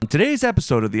today's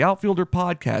episode of the Outfielder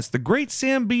Podcast, the great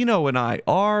Sam Bino and I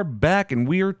are back, and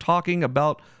we are talking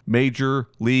about Major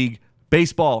League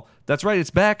Baseball. That's right,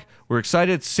 it's back. We're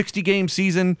excited. 60-game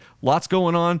season, lots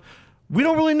going on. We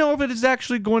don't really know if it is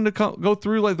actually going to go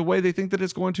through like the way they think that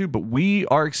it's going to, but we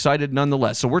are excited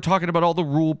nonetheless. So we're talking about all the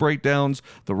rule breakdowns,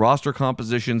 the roster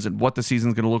compositions, and what the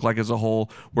season's going to look like as a whole.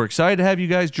 We're excited to have you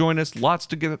guys join us. Lots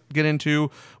to get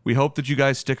into. We hope that you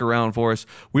guys stick around for us.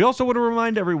 We also want to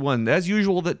remind everyone, as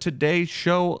usual, that today's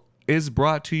show is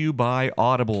brought to you by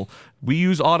Audible. We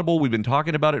use Audible. We've been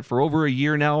talking about it for over a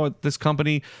year now at this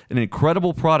company. An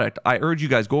incredible product. I urge you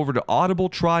guys, go over to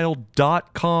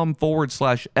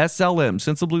audibletrial.com/SLM,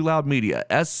 Sensibly Loud Media,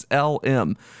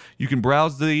 SLM. You can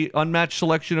browse the unmatched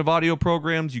selection of audio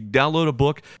programs. You can download a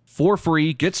book for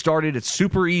free. Get started. It's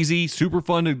super easy, super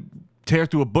fun to tear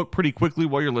through a book pretty quickly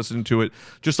while you're listening to it,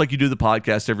 just like you do the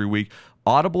podcast every week.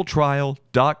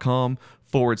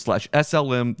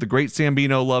 audibletrial.com/SLM. The great Sam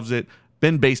Bino loves it.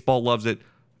 Ben Baseball loves it.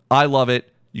 I love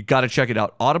it. You got to check it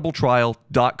out.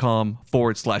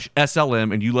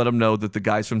 audibletrial.com/SLM, and you let them know that the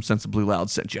guys from Sensibly Loud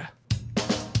sent you.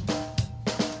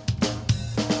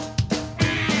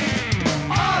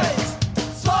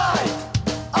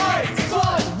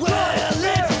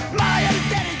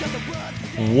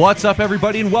 What's up,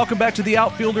 everybody, and welcome back to the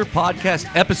Outfielder Podcast,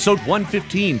 episode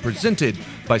 115, presented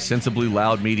by Sensibly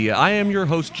Loud Media. I am your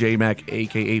host, J-Mac,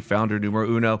 a.k.a. founder numero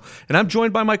uno, and I'm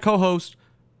joined by my co-host,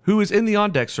 who is in the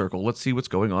on-deck circle. Let's see what's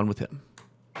going on with him.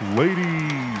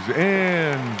 Ladies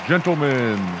and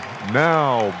gentlemen,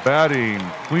 now batting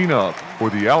cleanup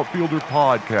for the Outfielder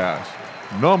Podcast,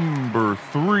 number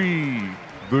 3,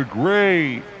 the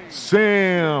great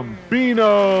Sam Bino.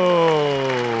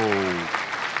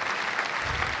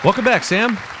 Welcome back,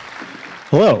 Sam.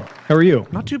 Hello, how are you?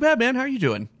 Not too bad, man. How are you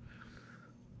doing?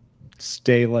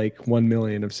 Stay like 1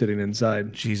 million of sitting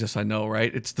inside. Jesus, I know,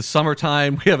 right? It's the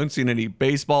summertime. We haven't seen any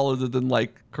baseball other than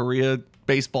like Korea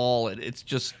baseball. And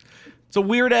it's a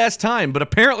weird ass time, but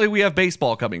apparently we have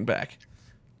baseball coming back.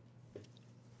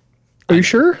 Are you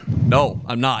sure? No,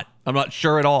 I'm not. I'm not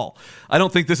sure at all. I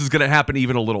don't think this is going to happen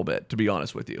even a little bit, to be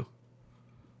honest with you.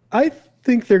 I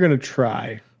think they're going to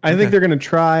try. I think they're going to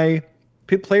try.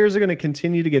 Players are going to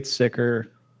continue to get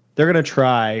sicker. They're going to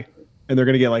try, and they're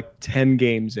going to get like 10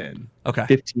 games in,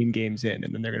 15 games in,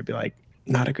 and then they're going to be like,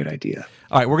 not a good idea.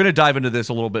 All right, we're going to dive into this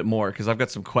a little bit more because I've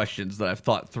got some questions that I've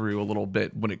thought through a little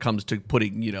bit when it comes to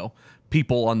putting,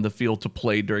 people on the field to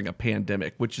play during a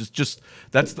pandemic, which is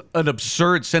that's an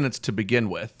absurd sentence to begin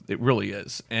with. It really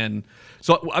is. And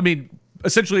so, I mean,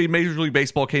 essentially, Major League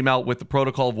Baseball came out with the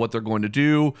protocol of what they're going to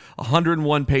do,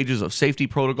 101 pages of safety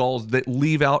protocols that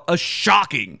leave out a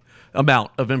shocking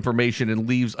amount of information and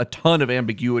leaves a ton of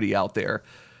ambiguity out there.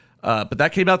 But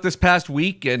that came out this past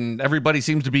week, and everybody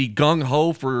seems to be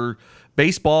gung-ho for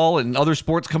baseball and other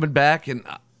sports coming back. And,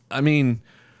 I mean,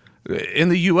 in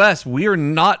the U.S., we are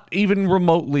not even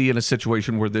remotely in a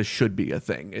situation where this should be a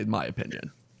thing, in my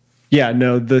opinion. Yeah,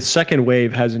 no, the second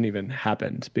wave hasn't even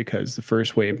happened because the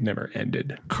first wave never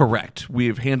ended. Correct. We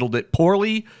have handled it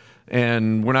poorly,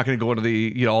 and we're not going to go into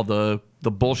the all the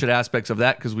bullshit aspects of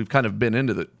that because we've kind of been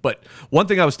into it. But one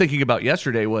thing I was thinking about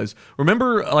yesterday was,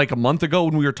 remember like a month ago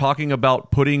when we were talking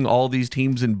about putting all these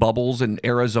teams in bubbles in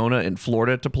Arizona and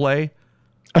Florida to play?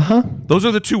 Uh-huh. Those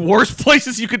are the two worst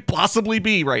places you could possibly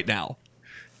be right now.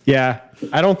 Yeah,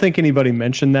 I don't think anybody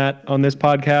mentioned that on this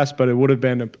podcast, but it would have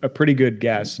been a pretty good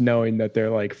guess, knowing that they're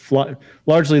like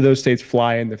largely those states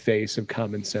fly in the face of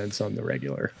common sense on the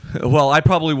regular. Well, I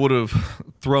probably would have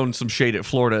thrown some shade at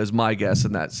Florida as my guess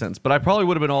in that sense, but I probably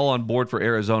would have been all on board for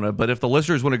Arizona. But if the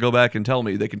listeners want to go back and tell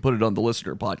me, they can put it on the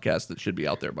listener podcast that should be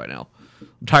out there by now.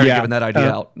 I'm tired of giving that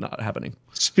idea out, not happening.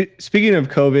 Speaking of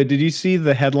COVID, did you see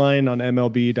the headline on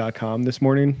MLB.com this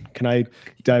morning? Can I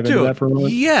dive into that for a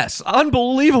moment? Yes,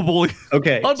 unbelievable.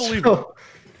 Okay, unbelievable.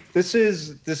 So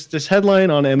this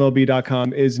headline on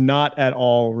MLB.com is not at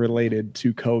all related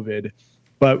to COVID,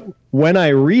 but when I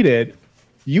read it,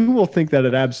 you will think that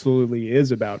it absolutely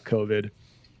is about COVID.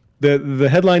 The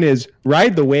headline is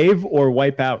 "Ride the Wave or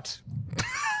Wipe Out."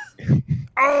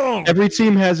 Oh. Every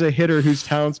team has a hitter whose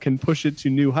talents can push it to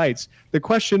new heights. The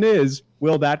question is,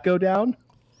 will that go down?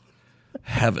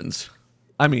 Heavens.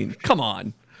 I mean, come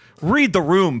on. Read the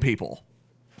room, people.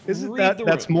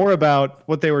 That's more about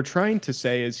what they were trying to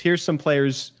say is here's some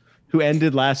players who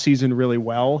ended last season really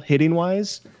well hitting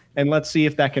wise, and let's see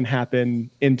if that can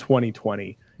happen in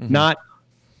 2020. Mm-hmm. Not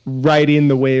riding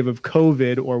the wave of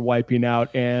COVID or wiping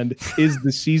out, and is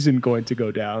the season going to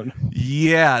go down?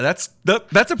 Yeah, that's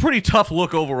a pretty tough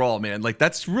look overall, man. Like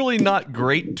that's really not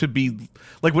great to be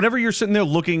like whenever you're sitting there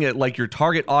looking at like your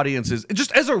target audiences,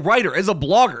 just as a writer, as a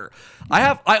blogger,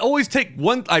 I always take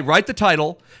I write the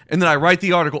title and then I write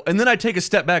the article and then I take a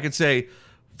step back and say,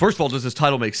 first of all, does this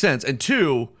title make sense? And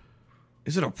two,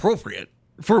 is it appropriate?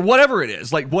 For whatever it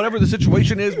is, like whatever the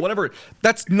situation is, whatever,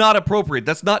 that's not appropriate.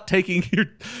 That's not taking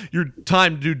your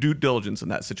time to do due diligence in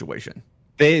that situation.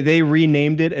 They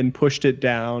renamed it and pushed it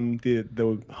down the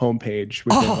homepage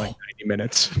within like 90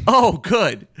 minutes. Oh,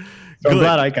 good. So I'm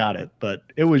glad I got it, but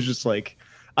it was just like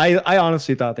I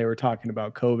honestly thought they were talking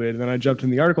about COVID, and then I jumped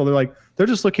in the article. They're like, they're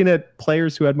just looking at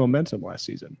players who had momentum last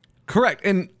season. Correct,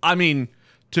 and I mean,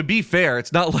 to be fair,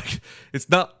 it's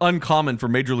not uncommon for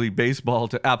Major League Baseball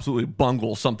to absolutely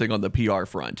bungle something on the PR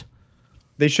front.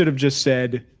 They should have just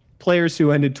said players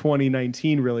who ended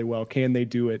 2019 really well. Can they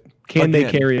do it? Can they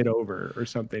carry it over or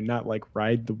something? Not like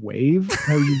ride the wave.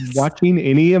 Are you watching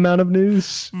any amount of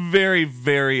news? Very,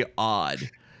 very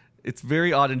odd. It's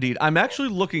very odd indeed. I'm actually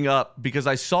looking up because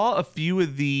I saw a few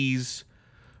of these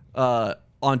on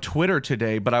Twitter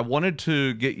today, but I wanted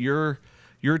to get your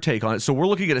take on it. So we're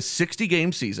looking at a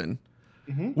 60-game season,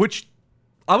 which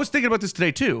I was thinking about this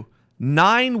today too.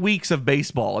 9 weeks of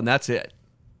baseball, and that's it.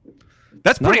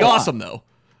 That's pretty awesome, though.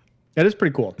 That is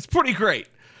pretty cool. It's pretty great.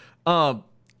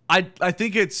 I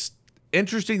think it's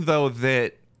interesting, though,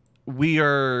 that we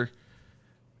are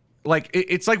like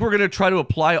it's like we're going to try to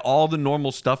apply all the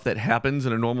normal stuff that happens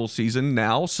in a normal season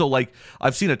now. So like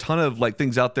I've seen a ton of like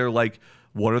things out there like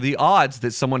what are the odds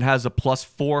that someone has a plus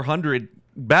 400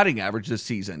 batting average this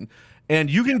season, and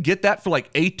you can get that for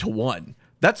like 8-1.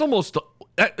 It's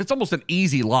almost an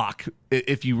easy lock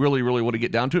if you really want to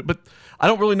get down to it, but I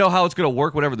don't really know how it's going to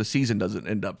work whenever the season doesn't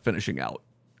end up finishing out.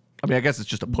 I mean, I guess it's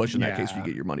just a push in that case you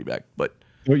get your money back, but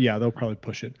well, yeah, they'll probably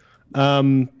push it.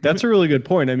 That's a really good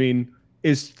point. I mean,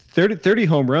 is 30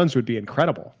 home runs would be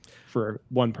incredible for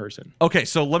one person. Okay,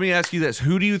 so let me ask you this: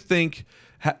 who do you think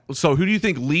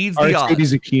leads the odds?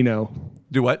 Aristides Aquino.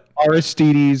 Do what?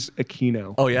 Aristides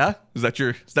Aquino. Oh yeah, is that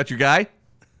your guy?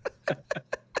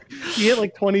 He hit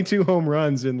like 22 home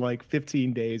runs in like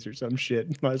 15 days or some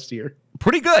shit last year.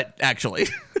 Pretty good, actually.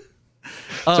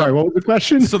 Sorry, what was the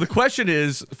question? So the question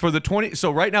is for the 20. So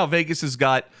right now Vegas has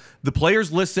got the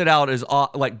players listed out as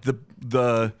like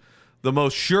the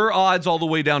most sure odds all the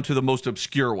way down to the most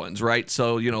obscure ones, right?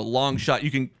 So, long shot,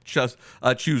 you can just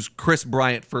choose Chris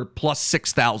Bryant for plus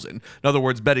 6,000. In other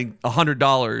words, betting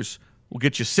 $100 will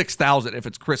get you 6,000 if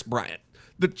it's Chris Bryant.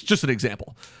 That's just an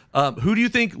example. Who do you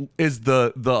think is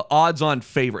the odds-on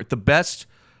favorite, the best,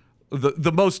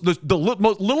 the most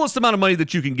littlest amount of money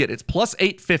that you can get? It's plus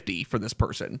 850 for this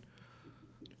person.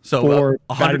 So for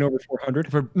batting over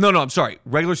 400? No, I'm sorry,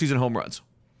 regular season home runs.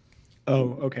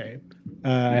 Oh, okay.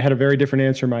 I had a very different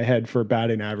answer in my head for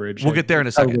batting average. We'll get there in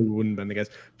a second. Probably wouldn't have been the guess.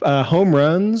 Home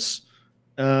runs,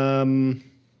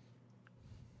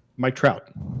 Mike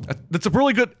Trout. It's a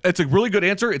really good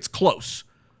answer. It's close.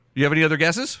 You have any other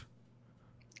guesses?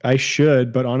 I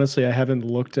should, but honestly, I haven't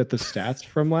looked at the stats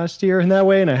from last year in that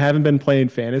way, and I haven't been playing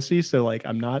fantasy, so like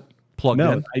I'm not plugged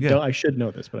in. I should know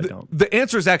this, but I don't. The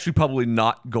answer is actually probably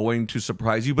not going to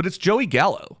surprise you, but it's Joey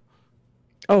Gallo.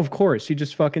 Oh, of course. He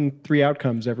just fucking 3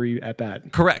 outcomes every at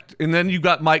bat. Correct. And then you've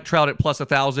got Mike Trout at plus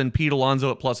 1,000, Pete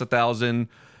Alonso at plus 1,000,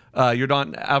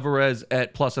 Yordan Alvarez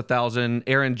at plus 1,000,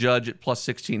 Aaron Judge at plus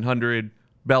 1,600,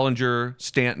 Bellinger,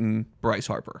 Stanton, Bryce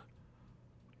Harper.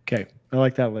 Okay. I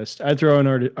like that list. I'd throw in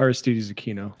Aristides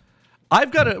Aquino.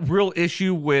 I've got a real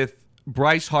issue with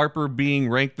Bryce Harper being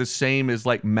ranked the same as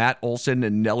like Matt Olson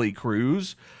and Nelly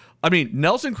Cruz. I mean,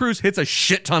 Nelson Cruz hits a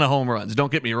shit ton of home runs.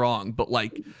 Don't get me wrong, but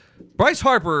like Bryce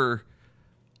Harper,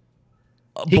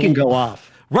 he can go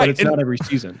off, right? But it's not every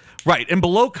season, right? And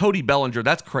below Cody Bellinger,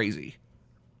 that's crazy.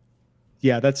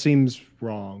 Yeah, that seems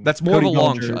wrong. That's more Cody of a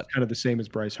long Bellinger shot. Is kind of the same as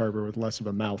Bryce Harper with less of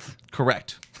a mouth.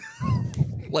 Correct.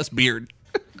 Less beard.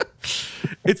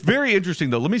 It's very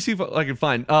interesting though. Let me see if I can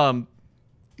find.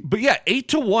 But yeah,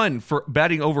 8-1 for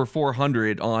batting over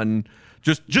 400 on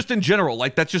just in general.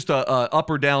 Like that's just a up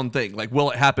or down thing. Like, will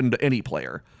it happen to any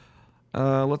player?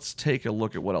 Let's take a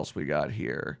look at what else we got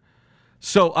here.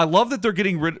 So I love that they're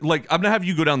getting rid. Like, I'm gonna have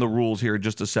you go down the rules here in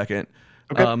just a second.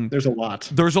 Okay. There's a lot.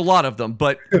 There's a lot of them,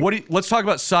 but let's talk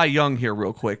about Cy Young here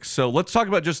real quick. So let's talk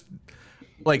about just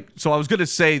like. So I was gonna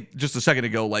say just a second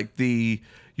ago, like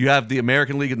you have the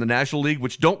American League and the National League,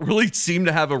 which don't really seem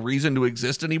to have a reason to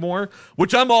exist anymore,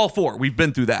 which I'm all for. We've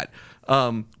been through that.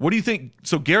 What do you think?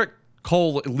 So Garrett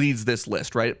Cole leads this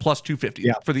list, right? At plus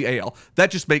 250 for the AL. That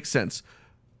just makes sense.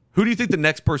 Who do you think the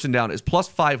next person down is? Plus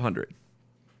 500.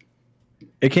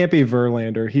 It can't be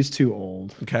Verlander. He's too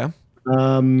old. Okay.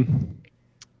 In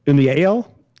the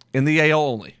AL? In the AL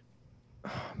only.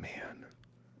 Oh,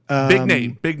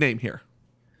 man. Big name here.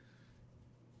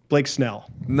 Blake Snell.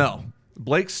 No.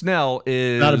 Blake Snell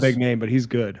is Not a big name, but he's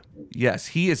good. Yes,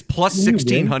 he is plus Didn't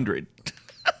he win? 1,600.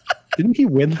 Didn't he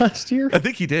win last year? I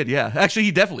think he did, yeah. Actually,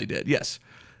 he definitely did, yes.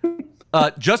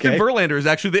 Justin Okay. Verlander is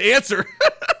actually the answer.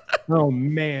 Oh,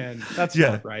 man. That's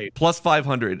not right. Plus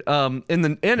 500. In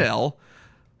the NL,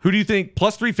 who do you think,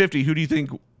 plus 350, who do you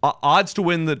think, odds to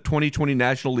win the 2020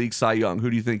 National League Cy Young, who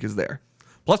do you think is there?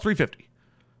 Plus 350.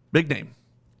 Big name.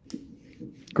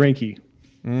 Greinke.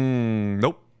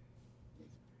 Nope.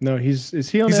 No, is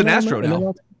he on He's an NL Astro now.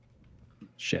 NL?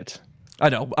 Shit. I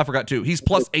know, I forgot too. He's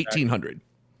plus 1,800.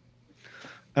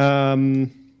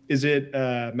 Is it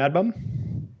Mad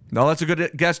Bum? No, that's a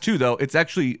good guess too, though. It's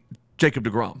actually Jacob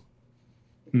deGrom.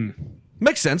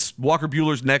 Makes sense. Walker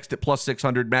Buehler's next at plus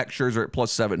 600. Max Scherzer at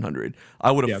plus 700.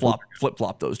 I would have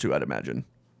flip-flopped those two, I'd imagine.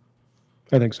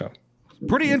 I think so.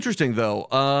 Pretty interesting, though.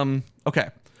 Okay.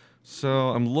 So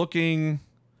I'm looking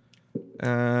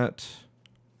at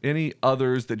any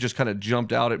others that just kind of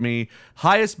jumped out at me.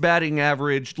 Highest batting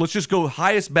average. Let's just go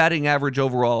highest batting average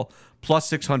overall, plus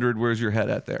 600. Where's your head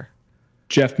at there?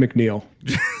 Jeff McNeil.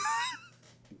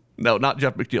 No, not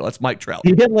Jeff McNeil. That's Mike Trout.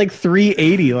 He did like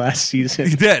 380 last season.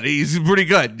 He did. He's pretty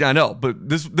good. I know, but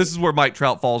this is where Mike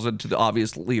Trout falls into the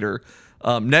obvious leader.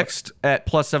 Next at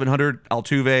plus 700,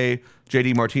 Altuve.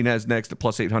 JD Martinez next at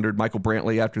plus 800. Michael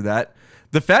Brantley after that.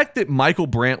 The fact that Michael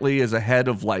Brantley is ahead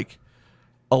of like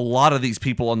a lot of these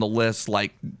people on the list,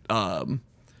 like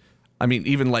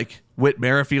even like Whit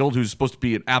Merrifield, who's supposed to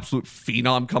be an absolute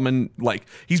phenom coming, like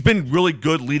he's been really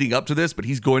good leading up to this, but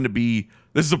he's going to be,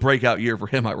 this is a breakout year for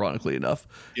him, ironically enough.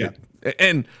 Yeah.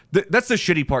 And that's the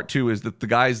shitty part too, is that the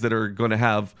guys that are going to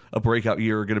have a breakout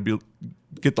year are going to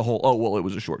get the whole, oh, well, it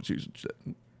was a short season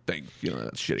thing.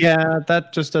 That's shitty. Yeah,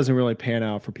 that just doesn't really pan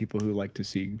out for people who like to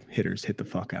see hitters hit the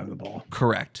fuck out of the ball.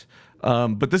 Correct.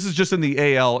 But this is just in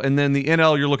the AL. And then the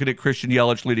NL, you're looking at Christian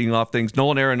Yelich leading off things.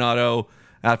 Nolan Arenado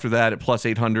after that at plus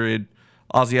 800.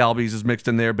 Ozzy Albies is mixed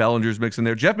in there. Bellinger's mixed in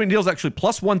there. Jeff McNeil's actually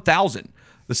plus 1,000.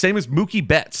 The same as Mookie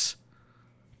Betts.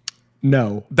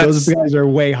 No, those guys are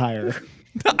way higher.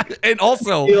 And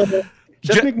also,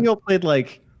 Jeff McNeil played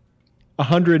like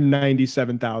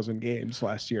 197,000 games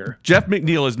last year. Jeff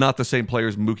McNeil is not the same player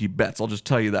as Mookie Betts. I'll just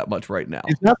tell you that much right now.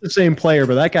 He's not the same player,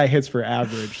 but that guy hits for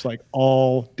average like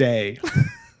all day.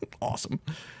 Awesome.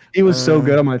 He was so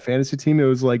good on my fantasy team. It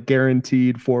was like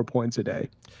guaranteed 4 points a day.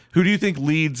 Who do you think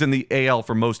leads in the AL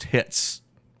for most hits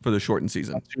for the shortened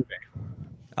season?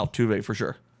 Altuve for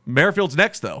sure. Merrifield's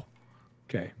next, though.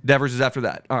 Okay. Devers is after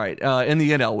that. All right. In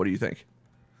the NL, what do you think?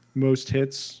 Most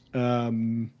hits.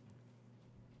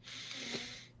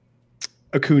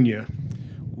 Acuna.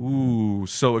 Ooh,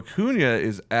 so Acuna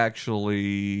is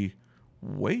actually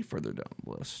way further down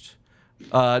the list.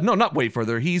 No, not way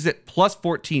further. He's at plus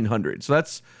 1,400. So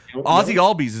that's Ozzy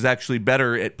Albies is actually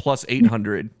better at plus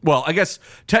 800. Well, I guess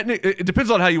technically it depends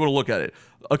on how you want to look at it.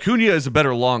 Acuna is a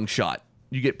better long shot.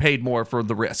 You get paid more for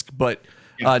the risk, but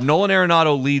Nolan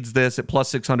Arenado leads this at plus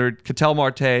 600. Ketel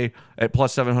Marte at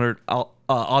plus 700. Ozzy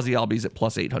Albies at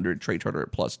plus 800. Trey Turner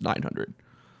at plus 900.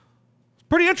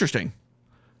 Pretty interesting.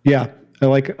 Yeah, I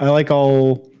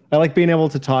like being able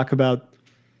to talk about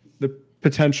the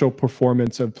potential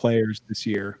performance of players this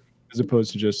year, as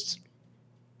opposed to just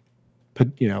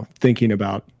thinking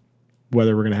about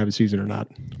whether we're going to have a season or not.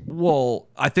 Well,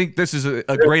 I think this is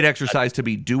a great exercise to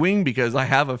be doing, because I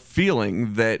have a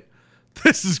feeling that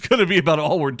this is going to be about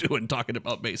all we're doing, talking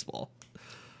about baseball.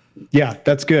 Yeah,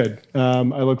 that's good. I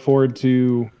look forward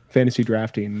to fantasy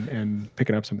drafting and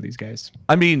picking up some of these guys.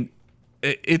 I mean,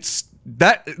 it's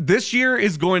that this year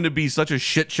is going to be such a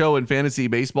shit show in fantasy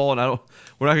baseball, and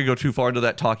we're not going to go too far into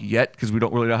that talk yet, because we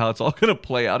don't really know how it's all going to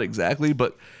play out exactly,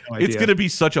 but it's going to be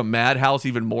such a madhouse,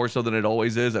 even more so than it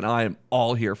always is, and I am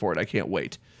all here for it. I can't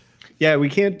wait. Yeah, we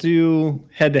can't do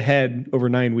head-to-head over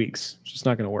 9 weeks. It's just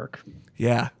not going to work.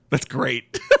 Yeah, that's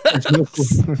great.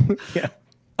 Yeah.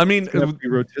 I mean, it would be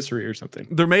rotisserie or something.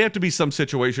 There may have to be some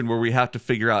situation where we have to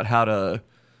figure out how to,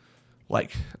 I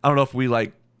don't know if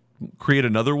we create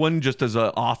another one just as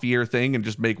a off year thing and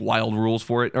just make wild rules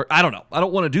for it. Or I don't know. I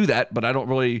don't want to do that, but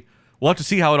we'll have to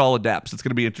see how it all adapts. It's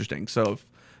going to be interesting. So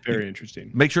very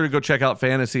interesting. Make sure to go check out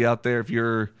fantasy out there if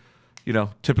you're,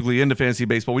 typically into fantasy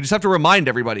baseball. We just have to remind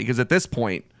everybody, because at this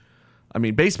point, I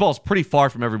mean, baseball is pretty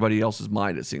far from everybody else's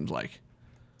mind, it seems like.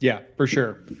 Yeah, for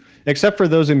sure. Except for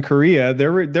those in Korea,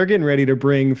 they're getting ready to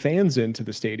bring fans into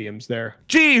the stadiums there.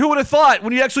 Gee, who would have thought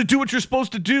when you actually do what you're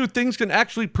supposed to do, things can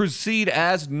actually proceed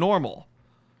as normal?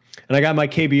 And I got my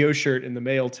KBO shirt in the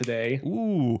mail today.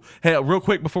 Ooh. Hey, real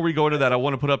quick before we go into that, I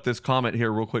want to put up this comment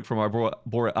here real quick from our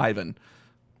boy Ivan.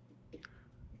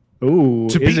 Ooh,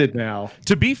 is it now?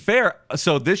 To be fair,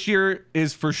 so this year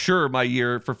is for sure my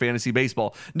year for fantasy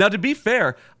baseball. Now, to be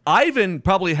fair, Ivan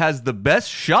probably has the best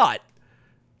shot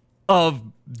of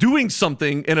doing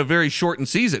something in a very shortened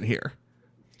season here.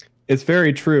 It's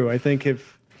very true. I think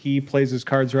if he plays his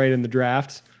cards right in the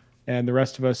draft and the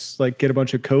rest of us like get a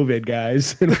bunch of COVID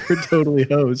guys and we're totally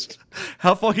host.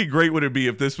 How fucking great would it be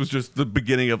if this was just the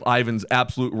beginning of Ivan's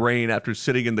absolute reign after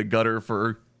sitting in the gutter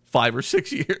for 5 or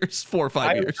 6 years, 4 or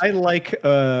 5 years? I like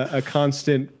a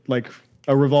constant, like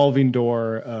a revolving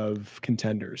door of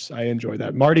contenders. I enjoy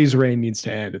that. Marty's reign needs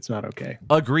to end. It's not okay.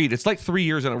 Agreed. It's like 3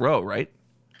 years in a row, right?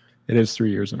 It is 3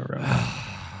 years in a row.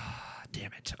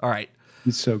 Damn it. All right.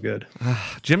 He's so good.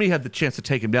 Jimmy had the chance to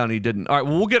take him down and he didn't. All right,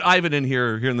 well, we'll get Ivan in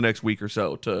here in the next week or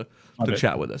so to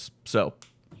chat with us. So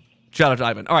shout out to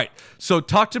Ivan. All right, so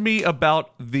talk to me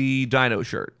about the Dino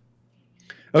shirt.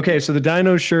 Okay, so the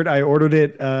Dino shirt, I ordered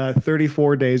it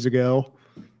 34 days ago.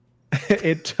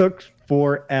 It took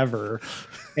forever.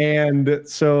 And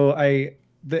so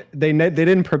they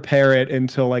didn't prepare it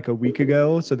until like a week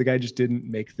ago, so the guy just didn't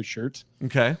make the shirt.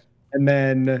 Okay. And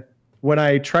then when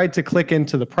I tried to click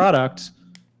into the product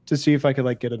to see if I could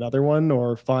like get another one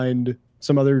or find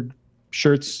some other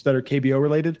shirts that are KBO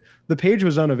related, the page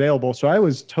was unavailable. So I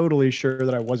was totally sure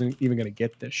that I wasn't even going to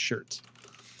get this shirt.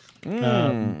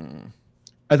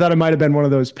 I thought it might have been one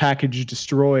of those package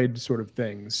destroyed sort of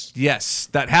things. Yes,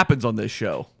 that happens on this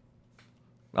show.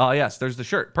 Oh, yes, there's the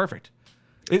shirt. Perfect.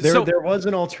 There was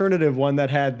an alternative one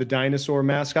that had the dinosaur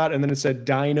mascot and then it said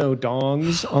Dino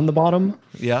Dongs on the bottom.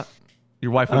 Yeah. Your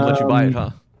wife wouldn't let you buy it,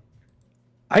 huh?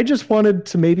 I just wanted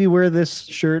to maybe wear this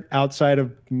shirt outside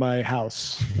of my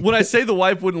house. When I say the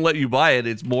wife wouldn't let you buy it,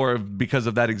 it's more because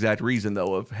of that exact reason,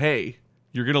 though, of, hey,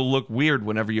 you're going to look weird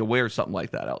whenever you wear something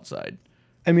like that outside.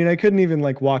 I mean, I couldn't even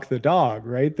like walk the dog,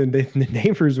 right? Then the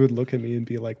neighbors would look at me and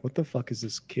be like, what the fuck is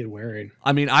this kid wearing?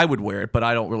 I mean, I would wear it, but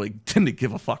I don't really tend to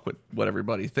give a fuck what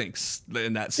everybody thinks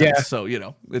in that sense. Yeah. So,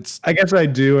 I guess I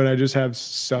do, and I just have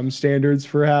some standards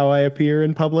for how I appear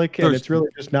in public, and it's really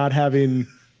just not having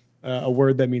a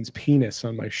word that means penis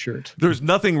on my shirt. There's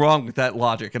nothing wrong with that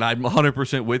logic, and I'm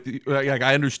 100% with you. Like,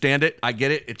 I understand it. I get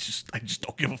it. It's just, I just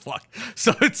don't give a fuck.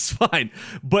 So it's fine.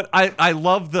 But I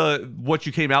love what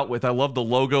you came out with. I love the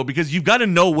logo because you've got to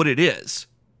know what it is.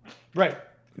 Right.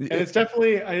 And it's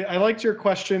definitely, I liked your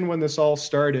question when this all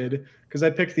started because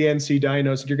I picked the NC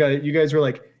Dinos. And you guys were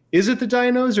like, is it the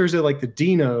Dinos or is it like the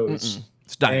Dinos?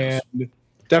 It's Dinos. And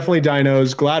definitely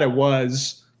Dinos. Glad it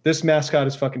was. This mascot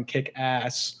is fucking kick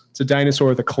ass. It's a dinosaur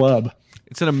with a club.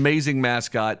 It's an amazing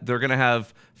mascot. They're going to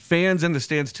have fans in the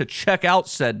stands to check out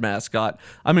said mascot.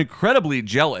 I'm incredibly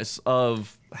jealous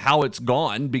of how it's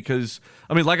gone because,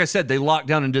 I mean, like I said, they locked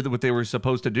down and did what they were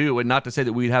supposed to do. And not to say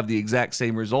that we'd have the exact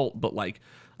same result, but like,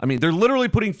 I mean, they're literally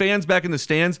putting fans back in the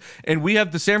stands. And we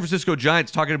have the San Francisco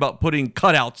Giants talking about putting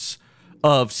cutouts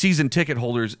of season ticket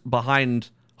holders behind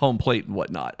home plate and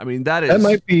whatnot. I mean, that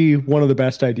might be one of the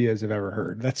best ideas I've ever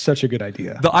heard. That's such a good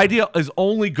idea. The idea is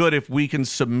only good if we can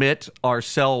submit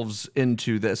ourselves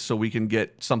into this so we can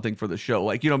get something for the show.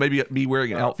 Like, maybe me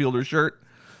wearing an outfielder shirt.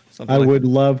 I would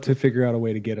love to figure out a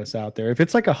way to get us out there. If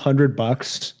it's like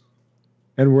 $100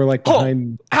 and we're like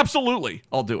behind, absolutely,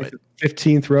 I'll do it.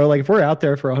 15th row. Like if we're out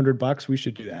there for $100, we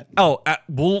should do that. Oh,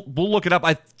 we'll look it up.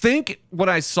 I think when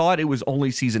I saw it, it was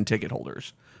only season ticket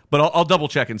holders. But I'll double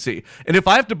check and see. And if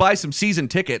I have to buy some season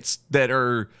tickets that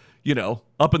are,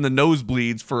 up in the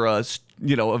nosebleeds for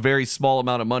a very small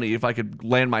amount of money, if I could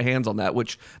land my hands on that,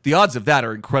 which the odds of that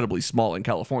are incredibly small in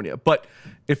California. But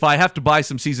if I have to buy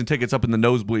some season tickets up in the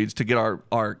nosebleeds to get our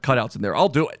cutouts in there, I'll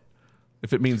do it.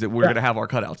 If it means that we're going to have our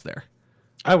cutouts there.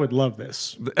 I would love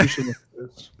this. We should look at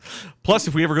this. Plus,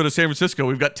 if we ever go to San Francisco,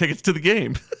 we've got tickets to the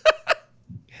game.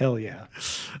 Hell yeah.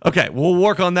 Okay, we'll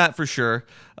work on that for sure.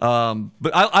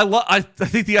 But I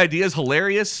think the idea is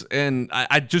hilarious, and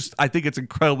I think it's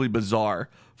incredibly bizarre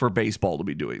for baseball to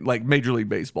be doing, like Major League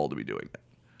Baseball to be doing that.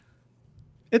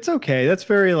 It's okay. That's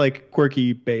very like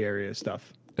quirky Bay Area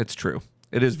stuff. It's true.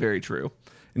 It is very true.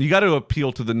 And you got to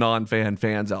appeal to the non-fan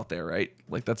fans out there, right?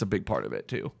 Like that's a big part of it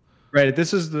too. Right.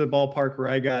 This is the ballpark where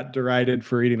I got derided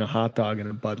for eating a hot dog and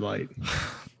a Bud Light.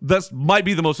 That might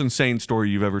be the most insane story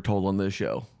you've ever told on this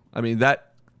show. I mean,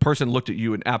 that person looked at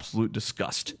you in absolute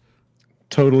disgust.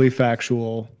 Totally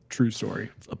factual, true story.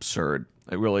 It's absurd.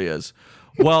 It really is.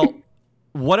 Well,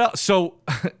 What else? So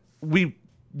we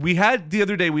had the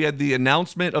other day, we had the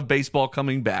announcement of baseball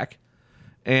coming back,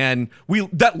 and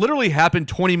that literally happened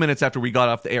 20 minutes after we got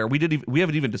off the air. We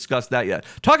haven't even discussed that yet.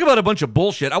 Talk about a bunch of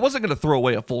bullshit. I wasn't going to throw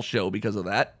away a full show because of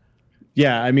that.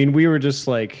 Yeah, I mean, we were just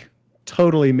like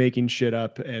totally making shit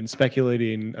up and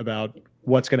speculating about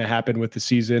what's going to happen with the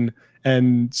season.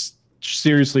 And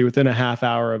seriously, within a half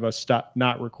hour of us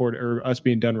us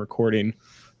being done recording,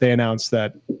 they announced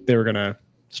that they were going to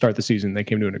start the season. They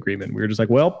came to an agreement. We were just like,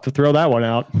 well, to throw that one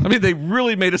out. I mean, they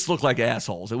really made us look like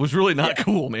assholes. It was really not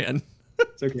cool, man.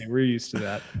 It's okay. We're used to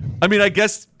that. I mean, I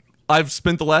guess I've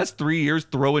spent the last 3 years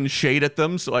throwing shade at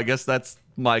them, so I guess that's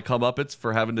my comeuppance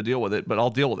for having to deal with it. But I'll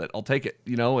deal with it. I'll take it,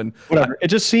 and whatever. It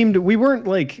just seemed we weren't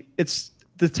like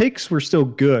the takes were still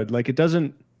good. Like it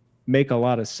doesn't make a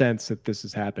lot of sense that this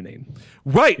is happening.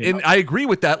 Right. And I agree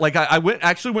with that. Like I went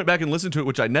back and listened to it,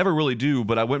 which I never really do,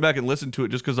 but I went back and listened to it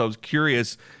just because I was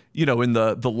curious, in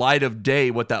the light of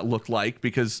day, what that looked like,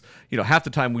 because, half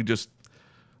the time we just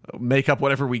make up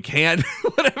whatever we can,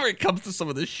 whenever it comes to some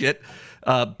of this shit,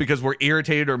 because we're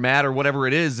irritated or mad or whatever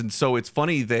it is. And so it's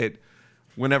funny that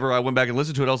whenever I went back and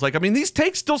listened to it, I was like, I mean, these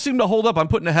takes still seem to hold up. I'm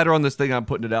putting a header on this thing. I'm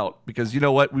putting it out because you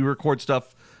know what? We record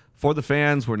stuff for the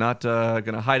fans. We're not going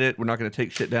to hide it. We're not going to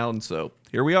take shit down. So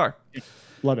here we are.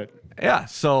 Love it. Yeah.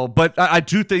 So, but I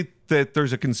do think that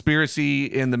there's a conspiracy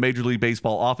in the Major League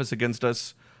Baseball office against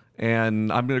us.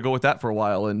 And I'm going to go with that for a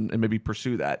while and maybe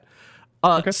pursue that.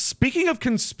 Okay. Speaking of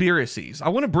conspiracies, I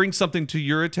want to bring something to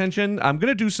your attention. I'm going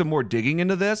to do some more digging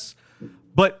into this,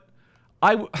 but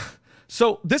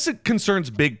so this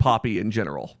concerns Big Papi in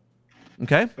general.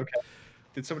 Okay. Okay.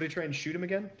 Did somebody try and shoot him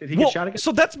again? Did he get shot again?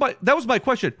 So that was my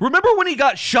question. Remember when he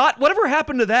got shot? Whatever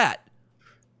happened to that?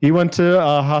 He went to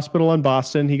a hospital in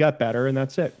Boston. He got better, and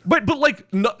that's it. But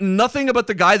like nothing about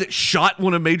the guy that shot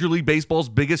one of Major League Baseball's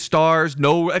biggest stars.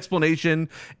 No explanation.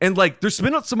 And like, there's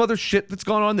been some other shit that's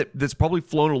gone on that's probably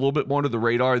flown a little bit more under the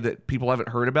radar that people haven't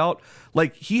heard about.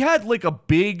 Like, he had like a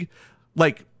big,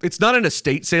 like, it's not an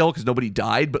estate sale because nobody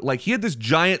died, but like he had this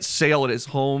giant sale at his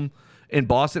home in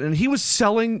Boston, and he was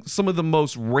selling some of the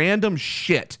most random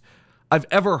shit I've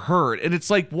ever heard. And it's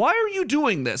like, why are you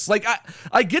doing this? Like,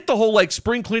 I get the whole like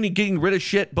spring cleaning, getting rid of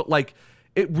shit, but like,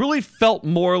 it really felt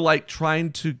more like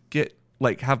trying to get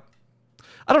I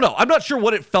don't know. I'm not sure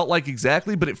what it felt like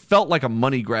exactly, but it felt like a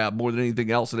money grab more than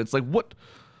anything else. And it's like, what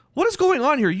is going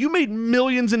on here? You made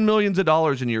millions and millions of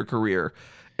dollars in your career.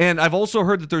 And I've also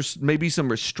heard that there's maybe some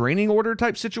restraining order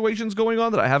type situations going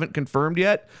on that I haven't confirmed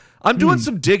yet. I'm doing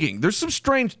some digging. There's some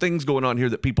strange things going on here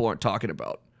that people aren't talking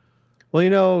about.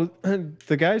 Well,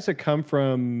 the guys that come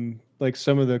from like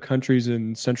some of the countries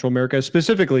in Central America,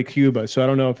 specifically Cuba, so I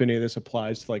don't know if any of this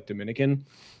applies to like Dominican,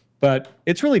 but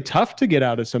it's really tough to get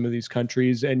out of some of these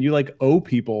countries, and you like owe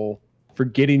people for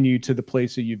getting you to the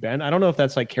place that you've been. I don't know if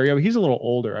that's like carryover. He's a little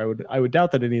older. I would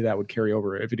doubt that any of that would carry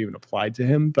over if it even applied to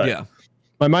him. But yeah,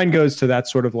 my mind goes to that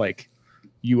sort of like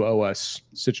you owe us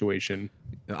situation.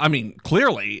 I mean,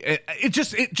 clearly, it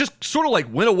just sort of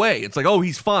like went away. It's like, oh,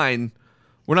 he's fine.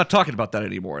 We're not talking about that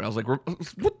anymore. And I was like,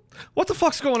 what the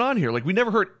fuck's going on here? Like, we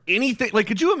never heard anything. Like,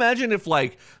 could you imagine if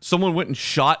like someone went and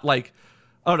shot like,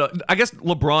 I don't know. I guess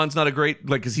LeBron's not a great,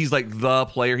 like, because he's like the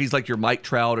player. He's like your Mike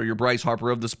Trout or your Bryce Harper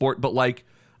of the sport. But like,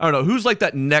 I don't know, who's like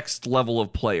that next level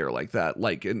of player like that,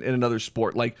 like in another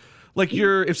sport, like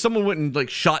if someone went and like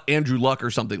shot Andrew Luck or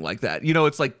something like that,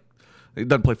 it's like, he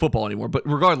doesn't play football anymore, but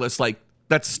regardless, like,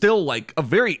 that's still like a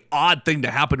very odd thing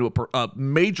to happen to a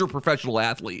major professional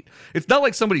athlete. It's not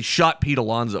like somebody shot Pete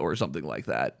Alonso or something like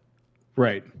that.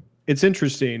 Right. It's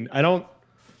interesting. Are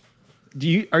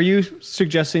you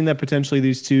suggesting that potentially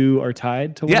these two are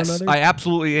tied to one another? Yes, I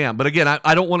absolutely am. But again,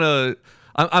 I don't want to,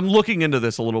 I'm looking into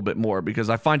this a little bit more because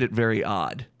I find it very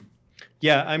odd.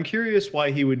 Yeah, I'm curious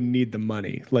why he would need the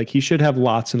money. Like, he should have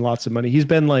lots and lots of money. He's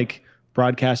been like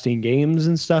broadcasting games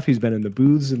and stuff. He's been in the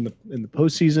booths in the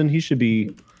postseason. He should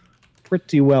be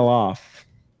pretty well off.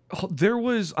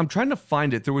 I'm trying to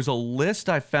find it. There was a list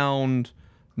I found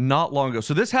not long ago.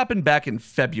 So this happened back in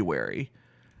February,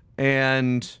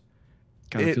 and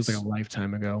God, it feels like a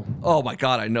lifetime ago. Oh my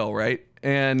God, I know, right?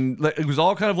 And it was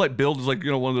all kind of like billed as like,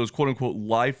 one of those quote unquote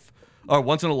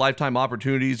once in a lifetime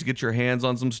opportunities to get your hands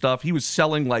on some stuff. He was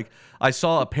selling, like, I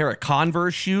saw a pair of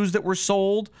Converse shoes that were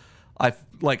sold.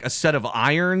 Like a set of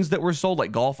irons that were sold,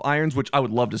 like golf irons, which I would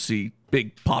love to see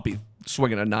Big Papi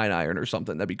swinging a 9-iron or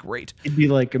something. That'd be great. It'd be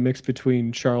like a mix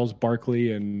between Charles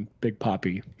Barkley and Big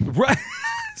Papi. Right.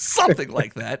 Something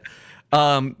like that.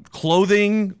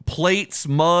 Clothing, plates,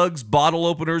 mugs, bottle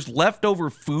openers, leftover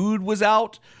food was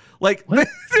out. Like,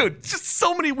 dude, just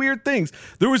so many weird things.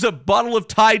 There was a bottle of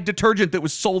Tide detergent that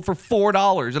was sold for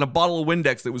 $4 and a bottle of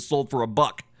Windex that was sold for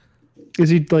 $1. Is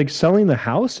he like selling the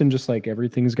house and just like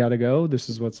everything's got to go? This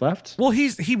is what's left? Well,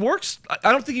 he works.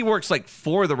 I don't think he works like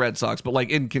for the Red Sox, but like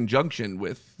in conjunction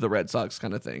with the Red Sox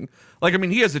kind of thing. Like, I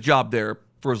mean, he has a job there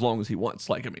for as long as he wants.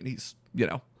 Like, I mean, he's,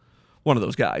 one of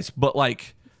those guys. But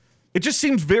like, it just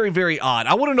seems very, very odd.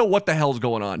 I want to know what the hell's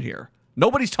going on here.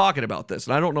 Nobody's talking about this,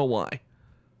 and I don't know why.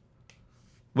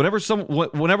 Whenever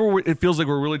it feels like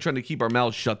we're really trying to keep our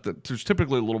mouths shut, there's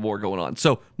typically a little more going on.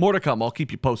 So more to come. I'll keep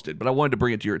you posted, but I wanted to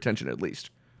bring it to your attention at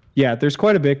least. Yeah, there's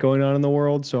quite a bit going on in the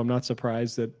world, so I'm not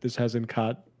surprised that this hasn't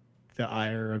caught the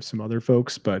ire of some other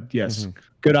folks. But yes,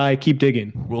 good eye. Keep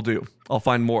digging. Will do. I'll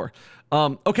find more.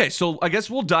 Okay, so I guess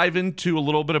we'll dive into a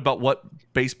little bit about what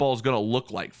baseball is going to look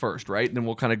like first, right? And then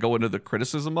we'll kind of go into the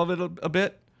criticism of it a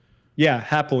bit. Yeah,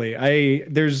 happily.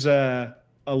 There's a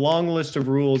long list of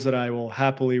rules that I will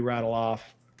happily rattle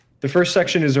off. The first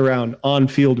section is around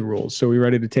on-field rules. So we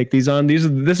ready to take these on?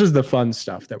 This is the fun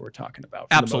stuff that we're talking about.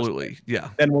 Absolutely, yeah.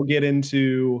 Then we'll get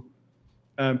into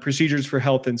procedures for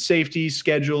health and safety,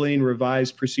 scheduling,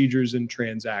 revised procedures, and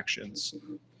transactions.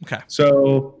 Okay.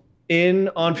 So in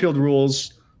on-field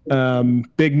rules,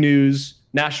 big news,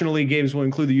 National League games will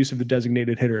include the use of the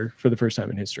designated hitter for the first time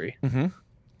in history. Mm-hmm.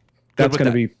 That's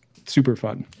going to be super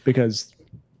fun because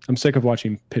I'm sick of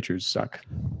watching pitchers suck.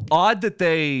 Odd that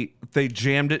they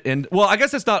jammed it in. Well, I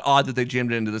guess it's not odd that they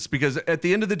jammed it into this because at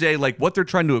the end of the day, like what they're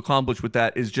trying to accomplish with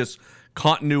that is just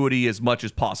continuity as much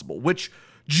as possible, which,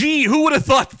 gee, who would have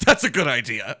thought that's a good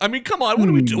idea? I mean, come on, what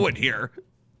are we doing here?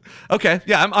 Okay,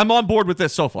 yeah, I'm on board with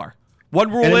this so far. One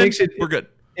rule in, we're good.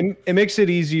 It makes it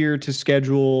easier to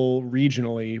schedule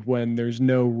regionally when there's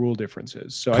no rule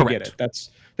differences. So Correct. I get it.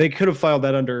 They could have filed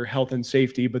that under health and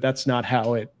safety, but that's not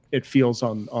how it feels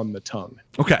on the tongue.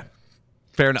 Okay,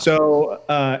 fair enough. So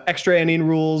extra inning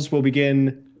rules will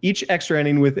begin each extra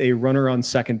inning with a runner on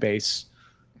second base.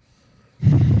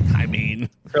 I mean,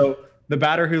 so the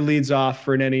batter who leads off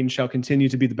for an inning shall continue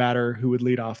to be the batter who would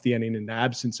lead off the inning in the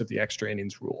absence of the extra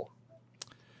innings rule.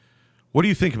 What do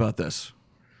you think about this?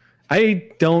 I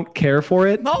don't care for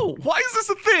it. No, why is this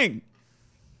a thing?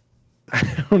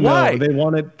 I don't Why?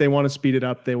 know. They want to speed it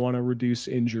up. They want to reduce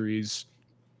injuries.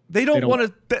 They don't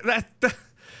want to.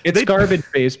 It's garbage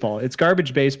baseball. It's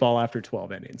garbage baseball after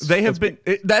 12 innings. They have been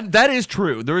that is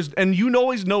true. And you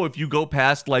always know if you go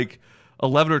past like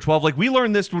 11 or 12. Like we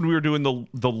learned this when we were doing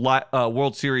the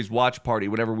World Series watch party.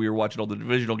 Whenever we were watching all the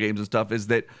divisional games and stuff, is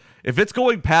that if it's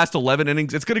going past 11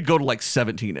 innings, it's going to go to like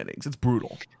 17 innings. It's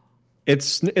brutal.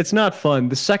 It's not fun.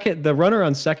 The runner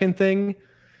on second thing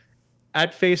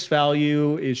at face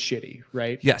value is shitty,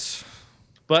 right? Yes.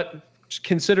 But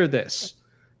consider this.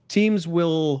 Teams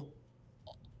will,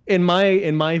 in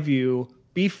my view,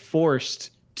 be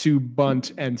forced to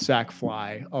bunt and sack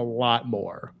fly a lot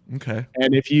more. Okay.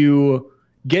 And if you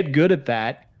get good at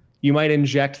that, you might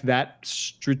inject that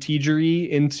strategery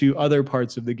into other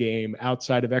parts of the game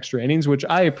outside of extra innings, which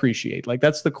I appreciate. Like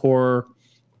that's the core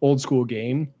old school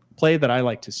game play that I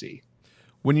like to see.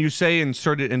 When you say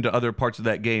insert it into other parts of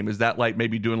that game, is that like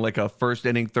maybe doing like a first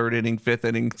inning, third inning, fifth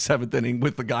inning, seventh inning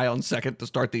with the guy on second to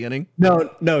start the inning?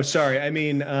 No, sorry. I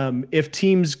mean, if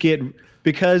teams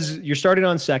because you're starting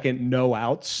on second, no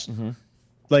outs,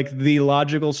 like the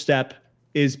logical step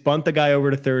is bunt the guy over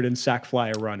to third and sack fly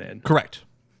a run in. Correct.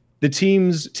 The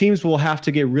teams will have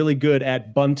to get really good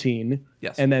at bunting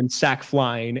and then sack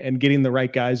flying and getting the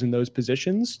right guys in those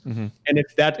positions. And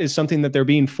if that is something that they're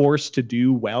being forced to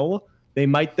do well, they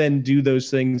might then do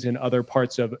those things in other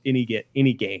parts of any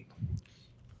game.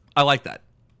 I like that,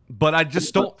 but I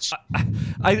just don't.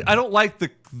 I don't like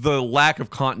the lack of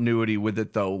continuity with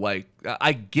it though. Like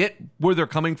I get where they're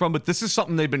coming from, but this is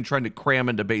something they've been trying to cram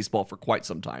into baseball for quite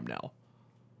some time now.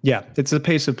 Yeah, it's a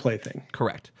pace of play thing.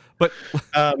 Correct. But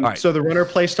all right. So the runner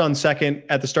placed on second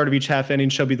at the start of each half inning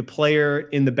shall be the player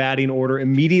in the batting order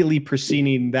immediately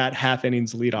preceding that half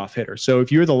inning's leadoff hitter. So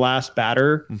if you're the last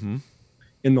batter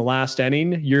in the last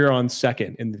inning, you're on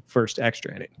second in the first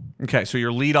extra inning. Okay, so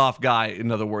your leadoff guy,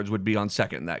 in other words, would be on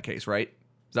second in that case, right?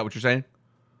 Is that what you're saying?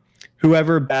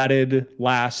 Whoever batted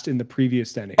last in the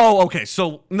previous inning. Oh, okay.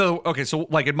 So no, okay. So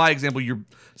like in my example, you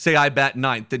say I bat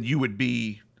ninth, then you would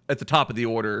be at the top of the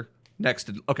order next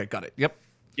to. Okay, got it. Yep.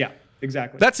 Yeah,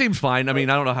 exactly. That seems fine. I mean,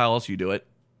 I don't know how else you do it.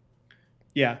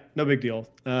 Yeah, no big deal.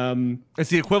 It's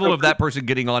the equivalent of that person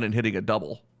getting on and hitting a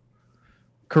double.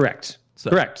 Correct.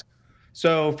 Correct.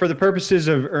 So for the purposes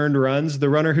of earned runs, the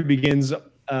runner who begins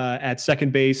at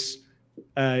second base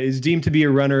is deemed to be a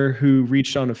runner who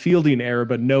reached on a fielding error,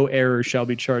 but no error shall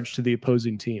be charged to the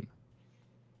opposing team.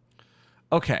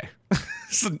 Okay.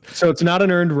 So it's not an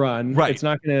earned run. Right. It's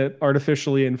not going to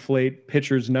artificially inflate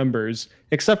pitchers' numbers,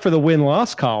 except for the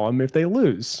win-loss column if they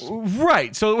lose.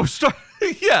 Right. So we're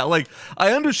yeah, like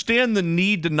I understand the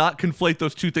need to not conflate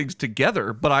those two things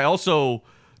together, but I also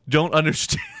don't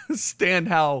understand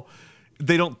how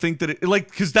they don't think that it like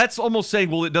because that's almost saying,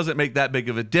 well, it doesn't make that big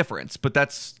of a difference, but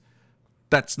that's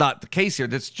not the case here.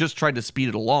 That's just trying to speed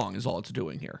it along is all it's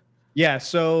doing here. Yeah.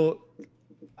 So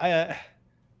I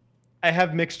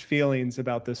have mixed feelings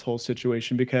about this whole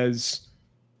situation because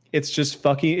it's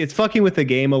fucking with the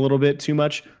game a little bit too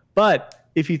much. But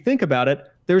if you think about it,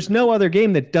 there's no other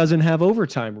game that doesn't have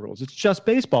overtime rules. It's just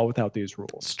baseball without these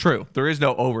rules. It's true. There is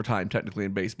no overtime technically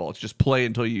in baseball. It's just play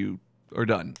until you are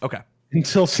done. Okay.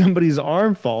 Until somebody's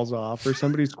arm falls off or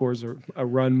somebody scores a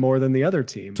run more than the other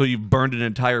team. So you've burned an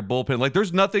entire bullpen. Like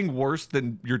there's nothing worse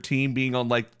than your team being on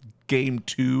like game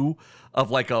 2 of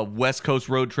like a West Coast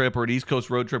road trip or an East Coast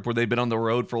road trip where they've been on the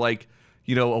road for like,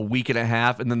 a week and a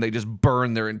half and then they just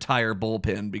burn their entire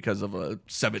bullpen because of a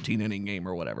 17-inning game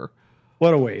or whatever.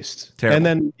 What a waste. Terrible. And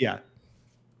then, yeah.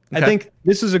 Okay. I think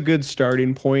this is a good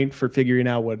starting point for figuring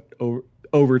out what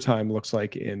overtime looks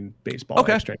like in baseball.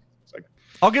 Okay. Extra innings looks like.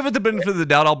 I'll give it the benefit of the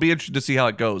doubt. I'll be interested to see how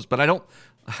it goes, but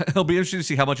I'll be interested to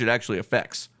see how much it actually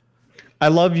affects. I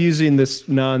love using this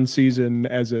non-season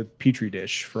as a petri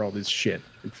dish for all this shit.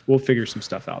 We'll figure some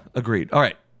stuff out. Agreed. All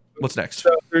right. What's next? So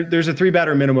there's a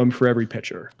 3-batter minimum for every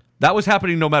pitcher. That was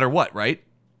happening no matter what, right?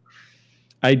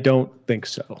 I don't think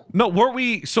so. No, weren't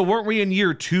we in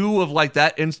year 2 of like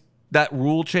that that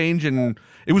rule change and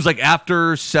it was like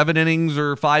after 7 innings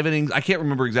or 5 innings? I can't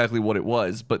remember exactly what it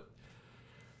was, but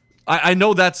I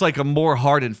know that's like a more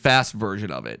hard and fast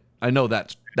version of it. I know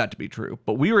that to be true,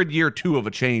 but we were in year 2 of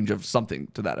a change of something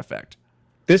to that effect.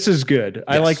 This is good. Yes.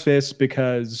 I like this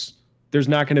because there's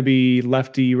not going to be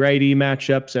lefty-righty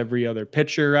matchups every other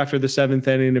pitcher after the 7th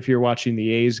inning if you're watching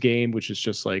the A's game, which is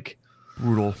just like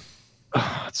Brutal.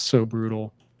 oh, it's so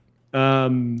brutal.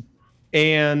 And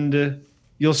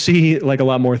you'll see like a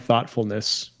lot more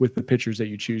thoughtfulness with the pitchers that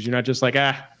you choose. You're not just like,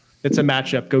 it's a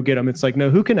matchup, go get them. It's like, no,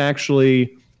 who can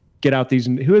actually get out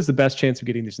who has the best chance of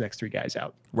getting these next 3 guys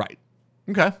out? Right.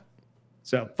 Okay.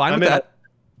 So Fine with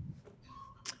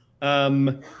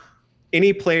that.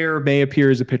 Any player may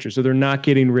appear as a pitcher, so they're not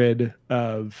getting rid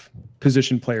of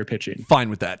position player pitching. Fine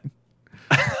with that.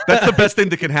 That's the best thing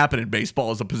that can happen in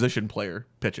baseball is a position player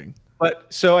pitching. But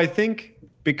so I think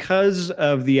because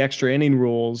of the extra inning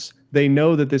rules, they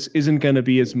know that this isn't going to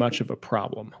be as much of a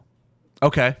problem.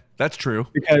 Okay, that's true.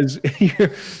 Because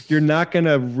you're not going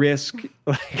to risk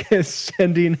like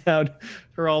sending out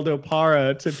Geraldo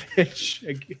Parra to pitch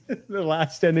the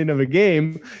last inning of a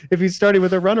game. If he's starting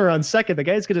with a runner on second, the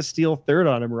guy's going to steal third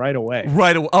on him right away.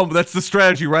 Right. Oh, that's the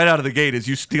strategy right out of the gate is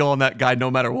you steal on that guy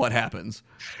no matter what happens.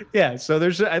 Yeah, so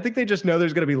I think they just know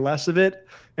there's going to be less of it,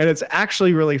 and it's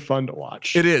actually really fun to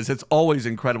watch. It is. It's always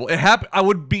incredible. I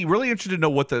would be really interested to know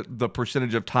what the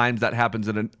percentage of times that happens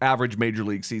in an average major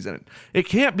league season. It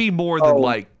can't be more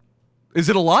than is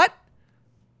it a lot?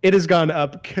 It has gone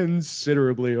up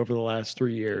considerably over the last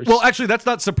 3 years. Well, actually, that's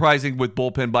not surprising with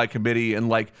bullpen by committee.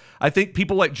 And I think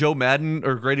people like Joe Madden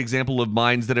are a great example of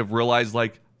minds that have realized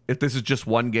if this is just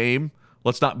one game,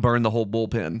 let's not burn the whole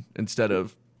bullpen instead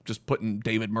of just putting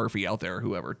David Murphy out there or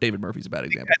whoever. David Murphy's a bad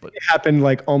example, but it happened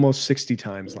almost 60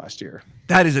 times last year.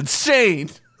 That is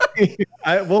insane.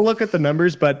 We'll look at the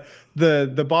numbers, but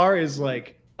the bar is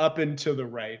up and to the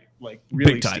right,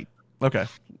 really big time. steep. Okay.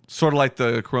 Sort of like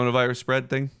the coronavirus spread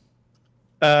thing.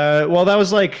 Well, that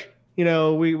was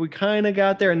we kind of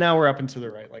got there, and now we're up and to the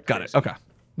right. Got it. Okay.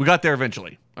 We got there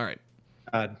eventually. All right.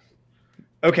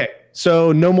 Okay.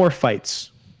 So no more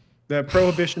fights. The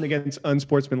prohibition against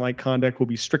unsportsmanlike conduct will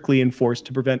be strictly enforced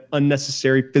to prevent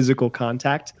unnecessary physical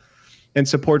contact and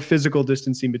support physical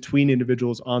distancing between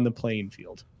individuals on the playing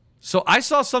field. So I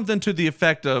saw something to the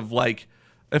effect of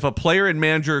if a player and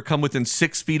manager come within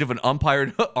 6 feet of an umpire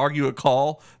to argue a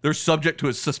call, they're subject to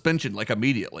a suspension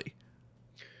immediately.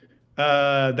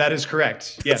 That is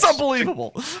correct. Yes. It's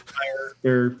unbelievable.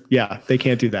 They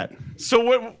can't do that.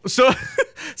 So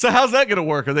how's that going to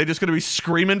work? Are they just going to be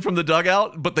screaming from the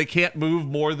dugout, but they can't move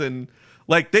more than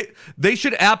they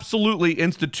should absolutely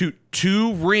institute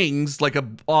 2 rings like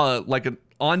an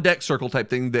on deck circle type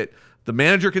thing that the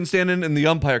manager can stand in and the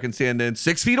umpire can stand in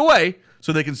 6 feet away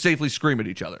so they can safely scream at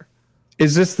each other.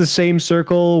 Is this the same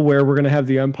circle where we're going to have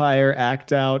the umpire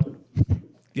act out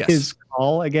his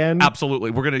call again? Absolutely.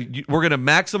 We're gonna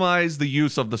maximize the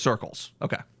use of the circles.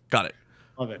 Okay, got it.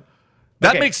 Love it.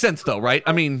 That makes sense, though, right?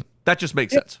 I mean, that just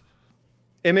makes sense.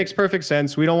 It makes perfect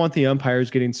sense. We don't want the umpires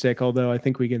getting sick, although I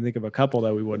think we can think of a couple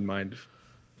that we wouldn't mind.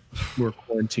 We're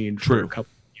quarantined for a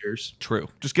couple of years. True.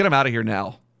 Just get them out of here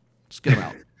now. Just get them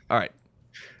out. All right.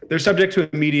 They're subject to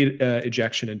immediate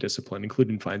ejection and discipline,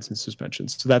 including fines and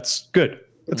suspensions. So that's good.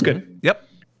 That's good. Yep.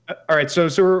 All right. So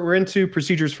we're into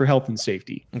procedures for health and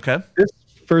safety. Okay. This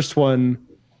first one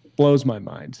blows my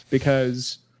mind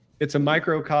because it's a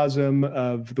microcosm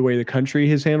of the way the country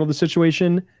has handled the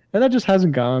situation, and that just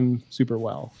hasn't gone super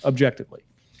well, objectively.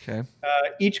 Okay.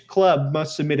 Each club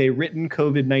must submit a written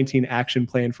COVID-19 action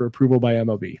plan for approval by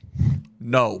MLB.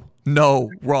 No,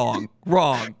 wrong.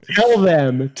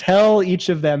 Tell each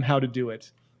of them how to do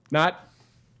it. Not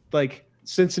like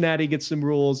Cincinnati gets some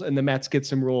rules and the Mets get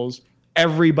some rules.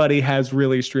 Everybody has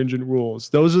really stringent rules.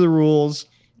 Those are the rules,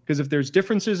 because if there's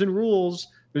differences in rules,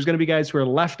 there's going to be guys who are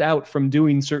left out from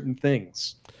doing certain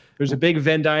things. There's a big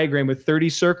Venn diagram with 30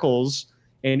 circles,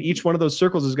 and each one of those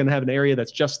circles is going to have an area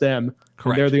that's just them.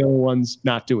 Correct. And they're the only ones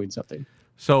not doing something.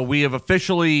 So we have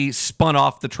officially spun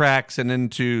off the tracks and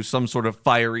into some sort of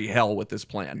fiery hell with this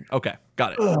plan. Okay,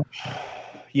 got it.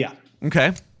 Yeah.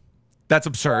 Okay. That's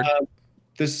absurd.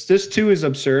 This too is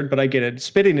absurd, but I get it.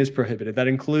 Spitting is prohibited. That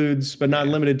includes, but not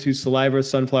limited to, saliva,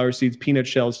 sunflower seeds, peanut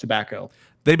shells, tobacco.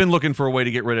 They've been looking for a way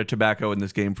to get rid of tobacco in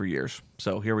this game for years.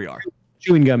 So here we are.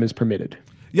 Chewing gum is permitted.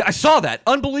 Yeah, I saw that.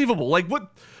 Unbelievable. Like,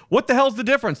 what the hell's the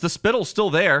difference? The spittle's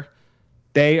still there.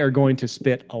 They are going to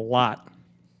spit a lot.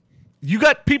 You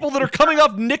got people that are coming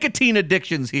off nicotine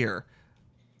addictions here.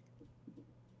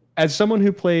 As someone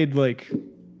who played like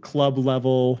club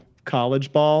level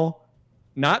college ball,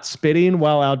 not spitting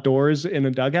while outdoors in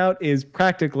a dugout is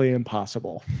practically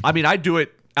impossible. I mean, I do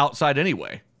it outside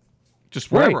anyway,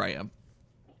 just wherever Right. I am.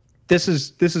 This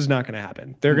is not going to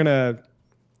happen. They're gonna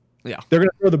Yeah.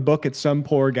 throw the book at some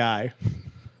poor guy.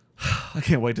 I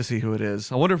can't wait to see who it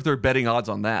is. I wonder if they're betting odds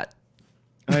on that.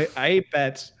 I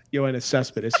bet Yoenis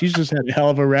Cespedes. He's just had a hell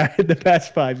of a ride the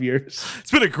past 5 years.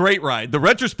 It's been a great ride. The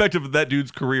retrospective of that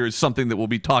dude's career is something that will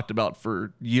be talked about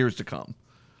for years to come.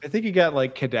 I think he got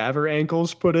like cadaver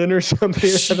ankles put in or something.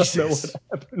 I don't know what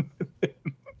happened with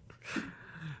him.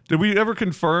 Did we ever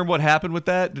confirm what happened with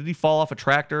that? Did he fall off a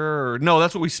tractor? Or no,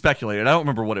 that's what we speculated. I don't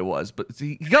remember what it was, but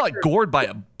he got like gored by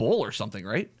a bull or something,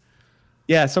 right?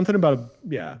 Yeah, something about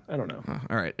I don't know.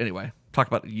 All right. Anyway, talk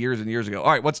about years and years ago.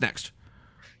 All right, what's next?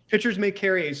 Pitchers may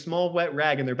carry a small wet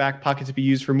rag in their back pocket to be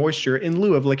used for moisture in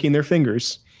lieu of licking their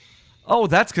fingers. Oh,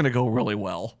 that's going to go really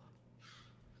well.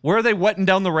 Where are they wetting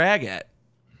down the rag at?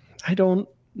 I don't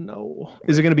know.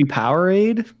 Is it going to be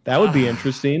Powerade? That would be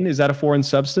interesting. Is that a foreign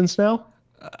substance now?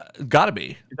 Gotta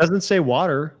be. It doesn't say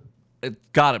water. It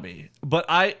gotta be. But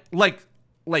I like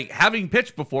having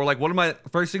pitched before. Like, one of my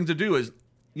first things to do is,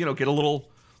 get a little,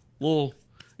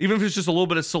 even if it's just a little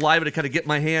bit of saliva to kind of get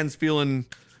my hands feeling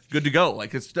good to go.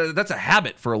 Like, that's a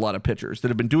habit for a lot of pitchers that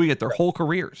have been doing it their whole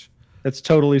careers. That's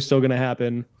totally still going to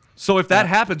happen. So if that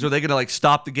happens, are they gonna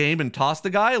stop the game and toss the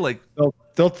guy? Like,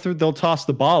 They'll toss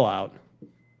the ball out.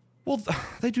 well,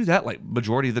 they do that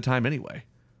majority of the time anyway.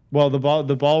 Well, the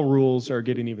ball rules are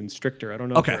getting even stricter. I don't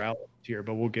know Okay. if they're out here,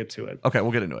 but we'll get to it. Okay,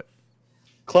 we'll get into it.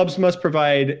 Clubs must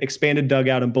provide expanded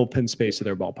dugout and bullpen space to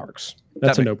their ballparks.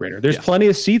 That's a no-brainer. There's plenty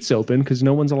of seats open because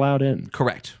no one's allowed in.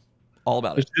 Correct. All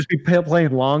about Just it. be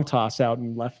playing long toss out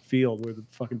in left field where the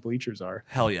fucking bleachers are.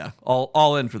 Hell yeah.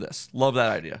 All in for this. Love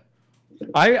that idea.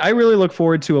 I really look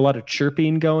forward to a lot of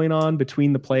chirping going on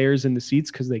between the players in the seats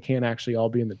because they can't actually all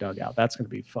be in the dugout. That's going to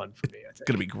be fun for me, I It's think.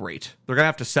 gonna be great. They're gonna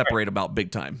have to separate about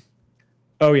big time.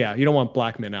 Oh, yeah. You don't want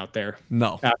black men out there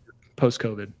No. after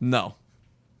post-COVID. No.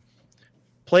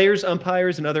 Players,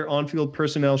 umpires, and other on-field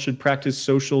personnel should practice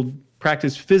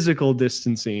physical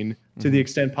distancing to the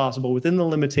extent possible within the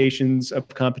limitations of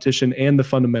competition and the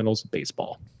fundamentals of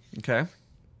baseball. Okay.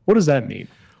 What does that mean?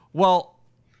 Well,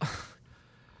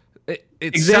 it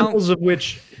Examples of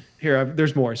which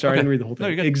there's more. Sorry, I didn't read the whole No,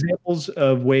 thing. you're good. Examples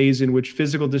of ways in which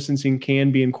physical distancing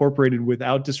can be incorporated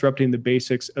without disrupting the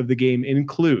basics of the game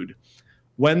include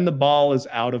when the ball is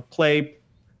out of play,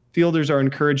 fielders are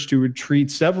encouraged to retreat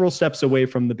several steps away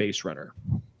from the base runner.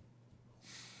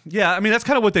 Yeah, I mean that's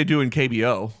kind of what they do in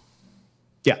KBO.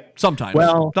 Yeah. Sometimes.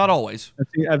 Well- not always.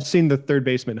 I've seen the third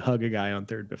baseman hug a guy on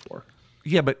third before.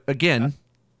 Yeah, but again,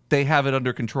 they have it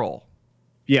under control.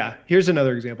 Yeah. Here's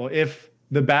another example. If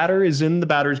the batter is in the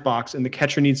batter's box and the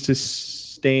catcher needs to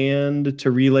stand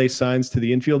to relay signs to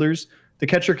the infielders, the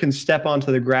catcher can step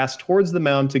onto the grass towards the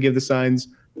mound to give the signs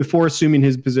before assuming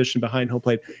his position behind home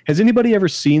plate. Has anybody ever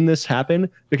seen this happen?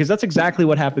 Because that's exactly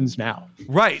what happens now.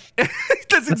 Right.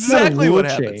 That's That's not a exactly rule what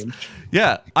happens. change.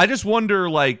 Yeah. I just wonder,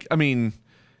 what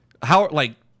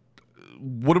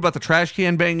about the trash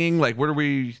can banging? Like, what are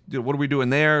we doing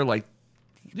there? Like,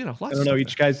 lots I of don't know. stuff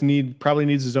Each guy's probably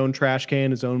needs his own trash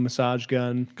can, his own massage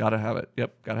gun. Gotta have it.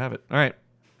 Yep, gotta have it. All right.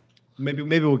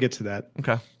 Maybe we'll get to that.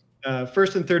 Okay.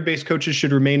 First and third base coaches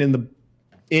should remain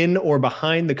in or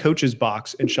behind the coach's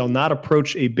box and shall not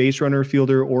approach a base runner,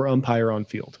 fielder, or umpire on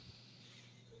field.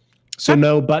 So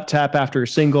no butt tap after a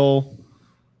single.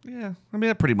 Yeah, I mean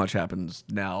that pretty much happens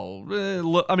now.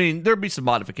 I mean there'd be some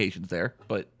modifications there,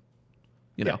 but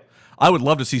you know, I would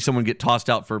love to see someone get tossed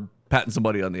out for patting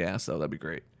somebody on the ass, though. That'd be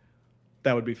great.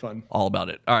 That would be fun. All about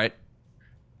it. All right.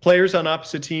 Players on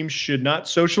opposite teams should not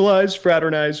socialize,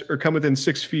 fraternize, or come within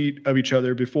 6 feet of each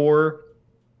other before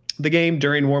the game,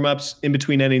 during warm-ups, in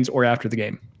between innings, or after the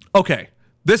game. Okay,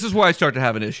 this is where I start to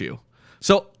have an issue.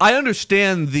 So I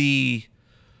understand the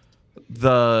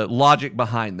logic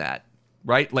behind that,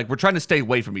 right? Like we're trying to stay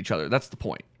away from each other. That's the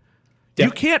point. Yeah.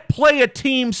 You can't play a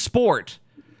team sport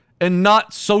and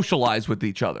not socialize with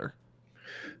each other.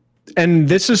 And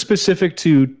this is specific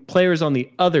to players on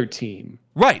the other team.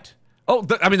 Right. Oh,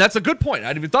 I mean, that's a good point. I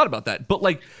hadn't even thought about that. But,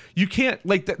 like, you can't,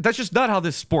 like, that's just not how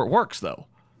this sport works, though.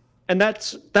 And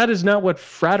that is not what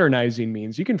fraternizing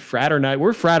means. You can fraternize.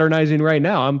 We're fraternizing right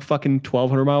now. I'm fucking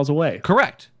 1,200 miles away.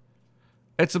 Correct.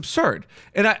 It's absurd.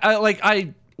 And like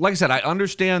I said, I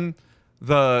understand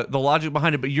the logic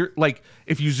behind it, but you're like,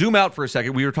 if you zoom out for a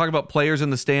second, we were talking about players in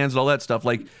the stands and all that stuff.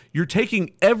 Like, you're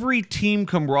taking every team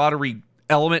camaraderie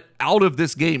element out of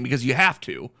this game because you have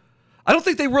to. I don't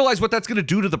think they realize what that's going to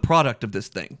do to the product of this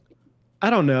thing. I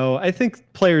don't know. I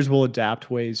think players will adapt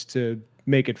ways to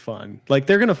make it fun. Like,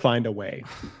 they're going to find a way.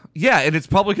 Yeah, and it's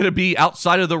probably going to be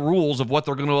outside of the rules of what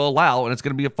they're going to allow, and it's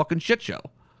going to be a fucking shit show.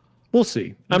 We'll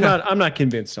see. Okay. I'm not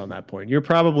convinced on that point. You're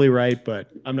probably right, but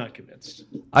I'm not convinced.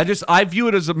 I view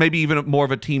it as maybe even more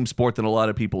of a team sport than a lot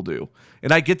of people do.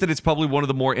 And I get that it's probably one of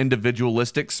the more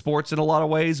individualistic sports in a lot of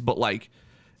ways, but like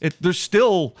there's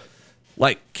still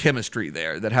like chemistry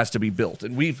there that has to be built.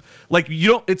 And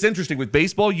it's interesting with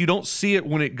baseball, you don't see it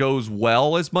when it goes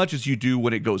well as much as you do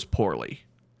when it goes poorly.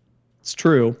 It's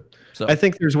true. So I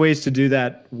think there's ways to do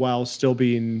that while still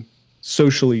being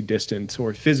socially distant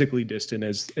or physically distant,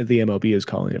 as the MLB is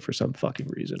calling it for some fucking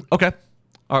reason. Okay.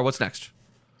 All right, what's next?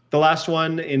 The last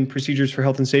one in procedures for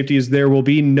health and safety is there will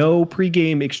be no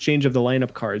pregame exchange of the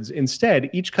lineup cards.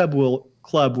 Instead, each club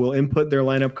will input their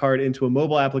lineup card into a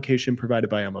mobile application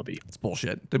provided by MLB. It's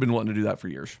bullshit. They've been wanting to do that for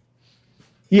years.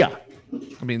 Yeah.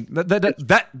 I mean,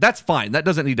 that's fine. That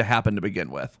doesn't need to happen to begin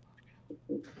with.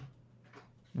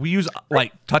 We use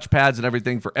like touchpads and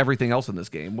everything for everything else in this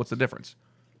game. What's the difference?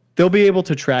 They'll be able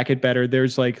to track it better.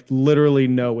 There's like literally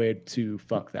no way to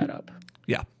fuck that up.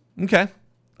 Yeah. Okay.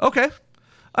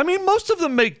 I mean, most of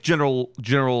them make general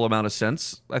amount of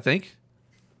sense, I think.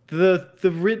 The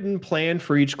written plan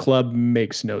for each club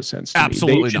makes no sense to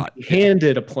Absolutely me. They should not. be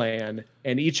handed a plan,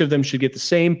 and each of them should get the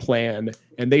same plan,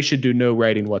 and they should do no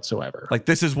writing whatsoever. Like,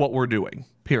 this is what we're doing,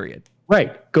 period.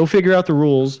 Right. Go figure out the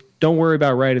rules. Don't worry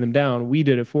about writing them down. We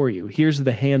did it for you. Here's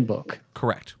the handbook.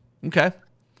 Correct. Okay.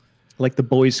 Like the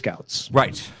Boy Scouts.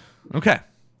 Right. Okay.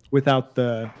 Without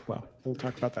well, we'll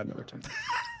talk about that another time.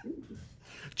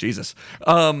 Jesus.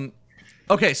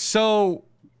 Okay, so,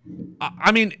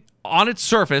 I mean, on its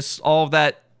surface, all of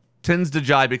that tends to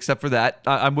jibe except for that.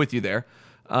 I'm with you there.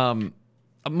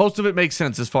 Most of it makes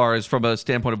sense as far as from a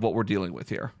standpoint of what we're dealing with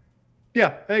here.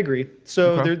 Yeah, I agree.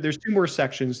 So Okay. there's two more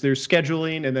sections. There's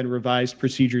scheduling and then revised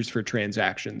procedures for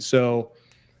transactions. So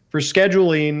for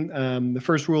scheduling, the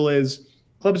first rule is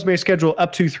clubs may schedule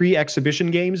up to 3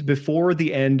 exhibition games before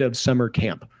the end of summer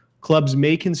camp. Clubs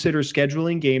may consider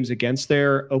scheduling games against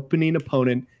their opening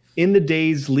opponent in the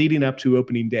days leading up to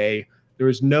opening day. There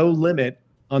is no limit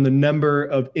on the number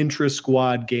of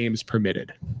intra-squad games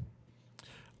permitted.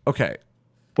 Okay.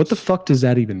 What the fuck does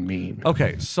that even mean?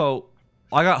 Okay, so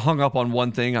I got hung up on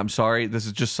one thing. I'm sorry. This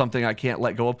is just something I can't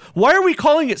let go of. Why are we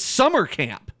calling it summer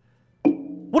camp?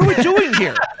 What are we doing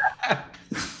here?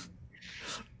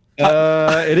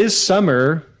 It is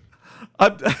summer.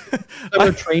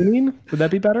 Summer training? Would that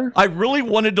be better? I really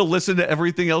wanted to listen to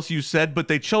everything else you said, but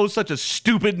they chose such a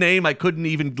stupid name, I couldn't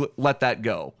even let that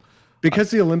go.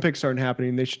 Because the Olympics aren't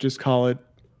happening, they should just call it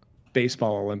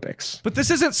Baseball Olympics. But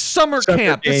this isn't summer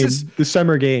camp. This is the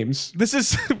Summer Games. This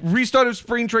is restart of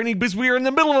spring training because we are in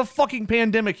the middle of a fucking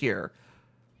pandemic here.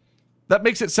 That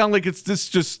makes it sound like it's this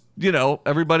just,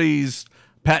 everybody's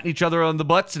patting each other on the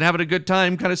butts and having a good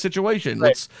time kind of situation. Right.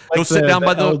 Let's Like go sit down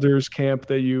by the elders camp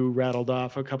that you rattled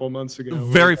off a couple months ago.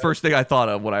 very first thing I thought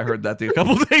of when I heard that a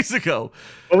couple days ago.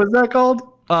 What was that called?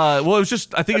 Well, it was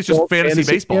just, I think it's just Adult fantasy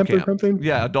fantasy baseball camp or camp. something?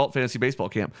 Yeah, adult fantasy baseball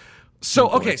camp. So,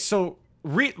 okay, so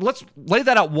let's lay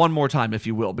that out one more time, if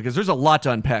you will, because there's a lot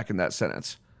to unpack in that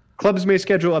sentence. Clubs may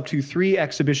schedule up to 3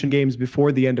 exhibition games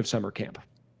before the end of summer camp.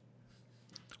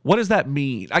 What does that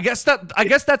mean? I guess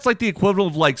that's like the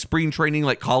equivalent of like spring training,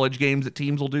 like college games that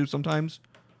teams will do sometimes.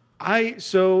 I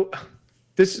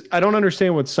don't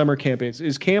understand what summer camp is.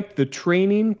 Is camp the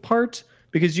training part?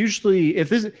 Because usually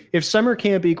if summer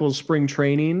camp equals spring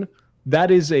training,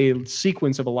 that is a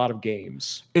sequence of a lot of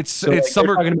games. It's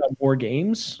summer, talking about more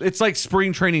games. It's like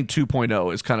spring training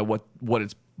 2.0 is kind of what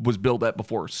it was billed at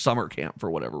before summer camp for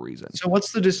whatever reason. So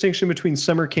what's the distinction between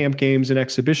summer camp games and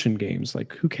exhibition games?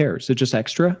 Like, who cares? Is it just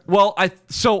extra? Well,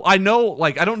 I know,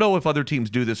 like, I don't know if other teams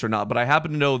do this or not, but I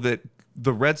happen to know that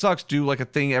the Red Sox do like a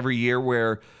thing every year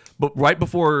where, but right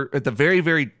before, at the very,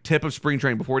 very tip of spring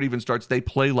training, before it even starts, they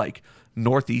play like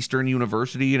Northeastern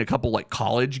University and a couple like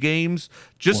college games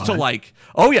just to like,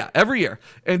 oh yeah, every year.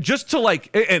 And just to like,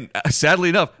 and sadly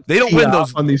enough, they don't win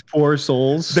those on these poor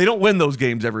souls. They don't win those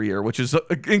games every year, which is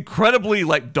incredibly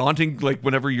like daunting. Like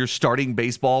whenever you're starting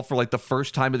baseball for like the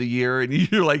first time of the year and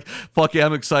you're like, fuck yeah,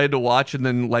 I'm excited to watch. And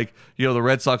then like, you know, the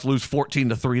Red Sox lose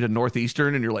 14-3 to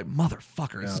Northeastern and you're like,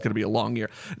 motherfucker, this is going to be a long year.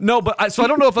 No, but so I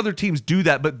don't know if other teams do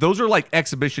that, but those are like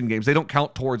exhibition games. They don't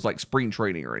count towards like spring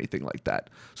training or anything like that.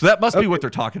 So that must be what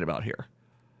they're talking about here.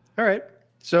 All right.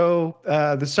 So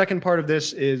the second part of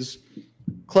this is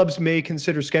clubs may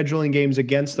consider scheduling games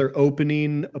against their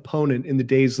opening opponent in the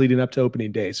days leading up to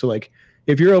opening day. So like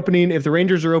if the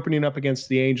Rangers are opening up against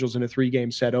the Angels in a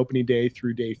 3-game set, opening day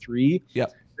through day 3,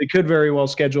 they could very well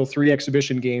schedule 3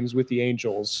 exhibition games with the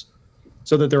Angels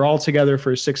so that they're all together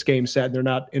for a 6-game set and they're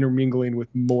not intermingling with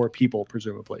more people,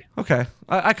 presumably. Okay.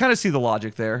 I kind of see the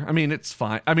logic there. I mean, it's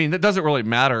fine. I mean, it doesn't really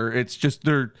matter. It's just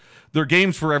they're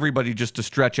games for everybody just to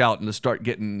stretch out and to start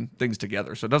getting things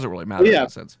together. So it doesn't really matter in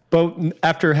that sense. But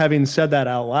after having said that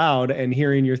out loud and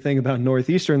hearing your thing about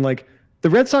Northeastern, like the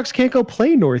Red Sox can't go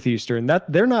play Northeastern.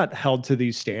 That they're not held to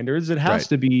these standards. It has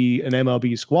to be an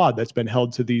MLB squad that's been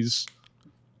held to these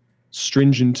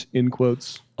stringent, in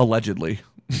quotes. Allegedly.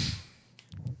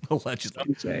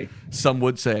 Allegedly. Some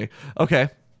would say. Okay.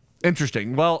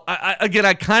 Interesting. Well,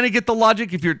 I kind of get the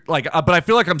logic if you're like, but I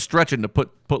feel like I'm stretching to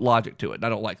put logic to it. And I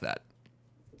don't like that.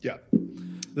 Yeah.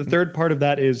 The third part of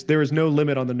that is there is no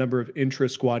limit on the number of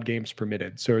intra-squad games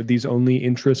permitted. So are these only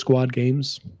intra-squad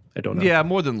games? I don't know. Yeah,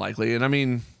 more than likely. And I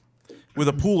mean, with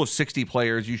a pool of 60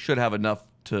 players, you should have enough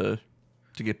to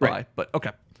get by. Right. But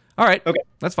okay. All right. Okay.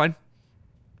 That's fine.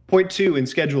 Point 2 in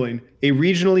scheduling, a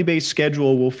regionally based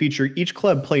schedule will feature each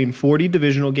club playing 40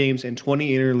 divisional games and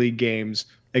 20 interleague games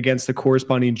against the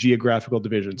corresponding geographical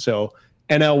division. So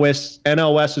NL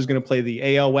West is going to play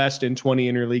the AL West in 20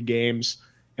 interleague games,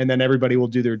 and then everybody will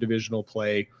do their divisional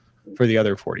play for the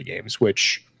other 40 games,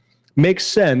 which makes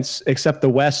sense, except the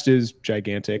West is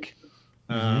gigantic.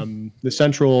 The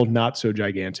Central, not so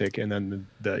gigantic, and then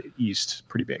the East,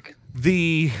 pretty big.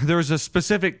 There's a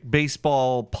specific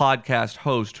baseball podcast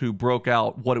host who broke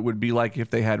out what it would be like if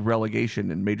they had relegation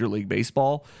in Major League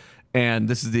Baseball, and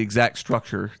this is the exact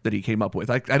structure that he came up with.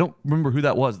 I don't remember who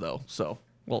that was, though, so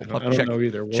we'll I don't know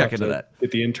either. We'll check into that.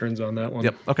 Get the interns on that one.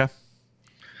 Yep, okay.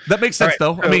 That makes sense,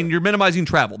 though. I mean, you're minimizing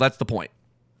travel. That's the point.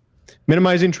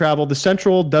 Minimizing travel. The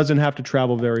Central doesn't have to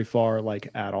travel very far, like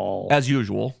at all. As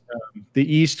usual.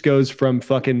 The East goes from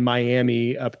fucking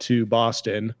Miami up to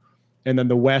Boston, and then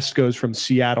the West goes from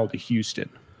Seattle to Houston.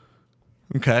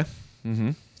 Okay.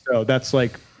 So that's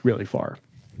like really far.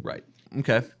 Right.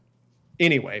 Okay.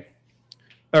 Anyway.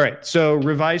 All right. So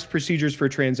revised procedures for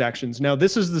transactions. Now,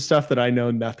 this is the stuff that I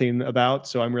know nothing about,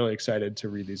 so I'm really excited to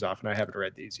read these off, and I haven't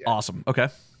read these yet. Awesome. Okay.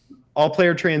 All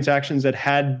player transactions that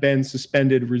had been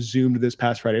suspended resumed this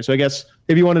past Friday. So I guess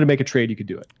if you wanted to make a trade, you could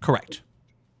do it. Correct.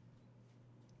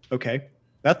 Okay.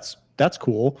 That's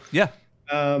cool. Yeah.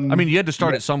 I mean, you had to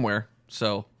start it somewhere,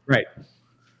 so. Right.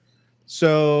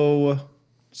 So,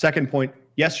 second point.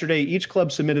 Yesterday, each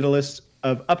club submitted a list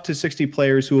of up to 60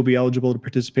 players who will be eligible to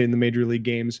participate in the Major League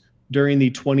games during the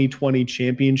 2020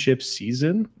 championship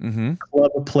season.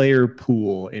 Club player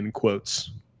pool, in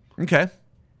quotes. Okay.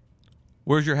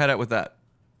 Where's your head at with that?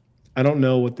 I don't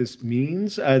know what this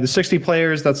means. The 60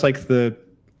 players, that's like the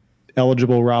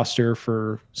eligible roster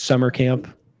for summer camp.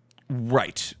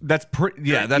 Right. That's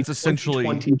that's essentially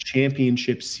 2020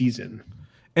 championship season.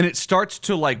 And it starts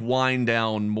to like wind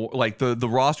down more, like the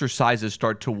roster sizes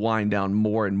start to wind down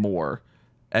more and more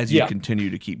as you continue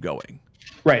to keep going.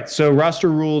 Right. So roster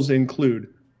rules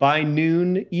include by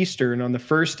noon Eastern on the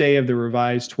first day of the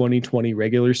revised 2020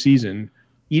 regular season,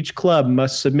 each club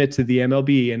must submit to the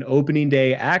MLB an opening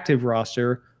day active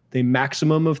roster, the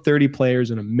maximum of 30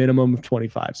 players and a minimum of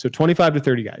 25. So 25 to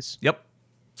 30 guys. Yep.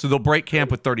 So they'll break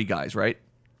camp with 30 guys, right?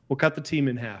 We'll cut the team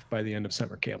in half by the end of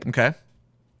summer camp. Okay.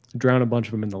 Drown a bunch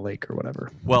of them in the lake or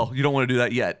whatever. Well, you don't want to do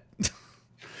that yet.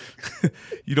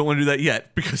 You don't want to do that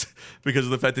yet because of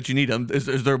the fact that you need them.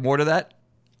 Is there more to that?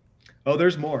 Oh,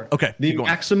 there's more. Okay, The keep going.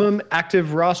 maximum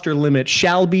active roster limit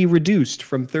shall be reduced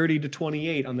from 30 to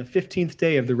 28 on the 15th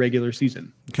day of the regular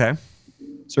season. Okay.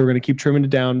 So we're going to keep trimming it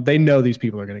down. They know these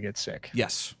people are going to get sick.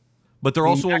 Yes. But they're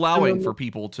also allowing for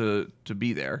people to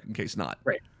be there in case not.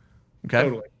 Right. Okay.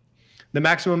 Totally. The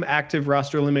maximum active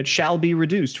roster limit shall be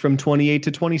reduced from 28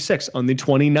 to 26 on the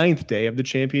 29th day of the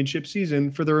championship season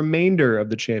for the remainder of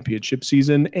the championship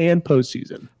season and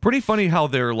postseason. Pretty funny how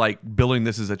they're like billing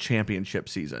this as a championship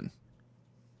season.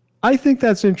 I think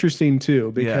that's interesting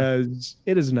too because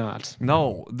it is not.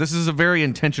 No, this is a very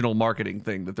intentional marketing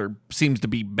thing that there seems to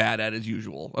be bad at as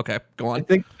usual. Okay, go on.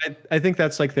 I think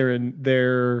that's like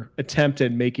their attempt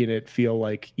at making it feel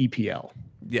like EPL.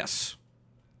 Yes.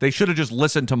 They should have just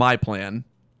listened to my plan.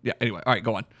 Yeah, anyway, all right,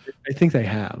 go on. I think they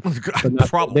have.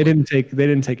 Probably. They didn't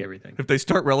take everything. If they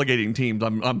start relegating teams,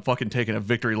 I'm fucking taking a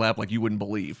victory lap like you wouldn't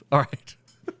believe. All right.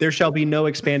 There shall be no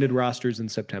expanded rosters in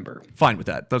September. Fine with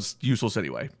that. That's useless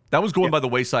anyway. That was going by the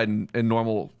wayside in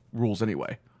normal rules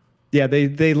anyway. Yeah,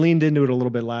 they leaned into it a little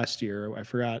bit last year. I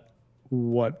forgot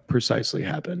what precisely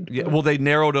happened. Yeah, well, they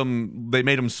narrowed them. They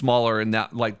made them smaller, and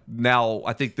that like now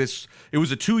I think it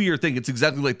was a 2-year thing. It's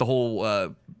exactly like the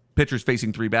whole pitchers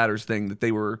facing 3 batters thing that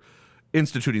they were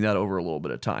instituting that over a little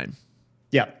bit of time.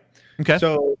 Yeah. Okay.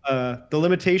 So the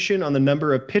limitation on the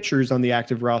number of pitchers on the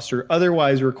active roster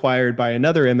otherwise required by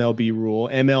another MLB rule,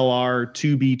 MLR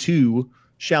 2B2,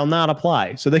 shall not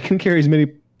apply. So they can carry as many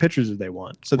pitchers as they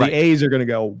want. So the A's are going to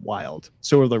go wild.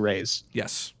 So are the Rays.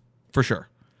 Yes, for sure.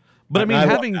 But I mean,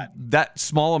 having that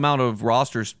small amount of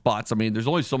roster spots, I mean, there's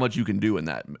only so much you can do in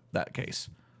that case.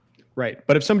 Right.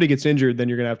 But if somebody gets injured, then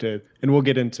you're going to have to, and we'll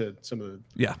get into some of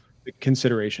the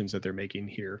considerations that they're making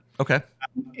here. Okay.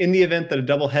 In the event that a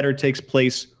doubleheader takes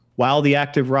place while the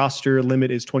active roster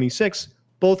limit is 26,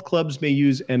 both clubs may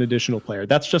use an additional player.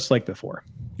 That's just like before.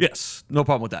 Yes, no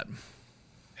problem with that.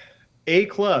 A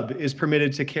club is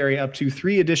permitted to carry up to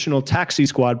 3 additional taxi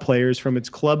squad players from its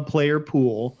club player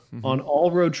pool on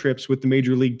all road trips with the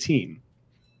major league team.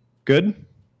 Good?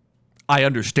 I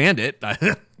understand it.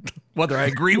 Whether I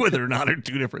agree with it or not are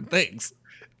 2 different things.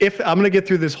 If I'm going to get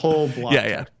through this whole block.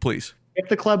 Yeah, please. If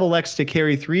the club elects to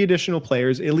carry 3 additional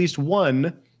players, at least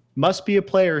one must be a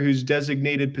player whose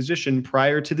designated position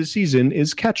prior to the season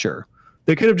is catcher.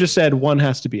 They could have just said one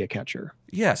has to be a catcher.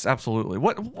 Yes, absolutely.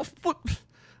 What?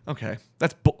 Okay,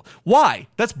 why?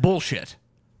 That's bullshit.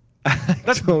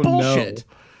 That's bullshit.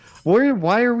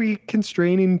 Why are we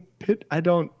constraining Pitt? I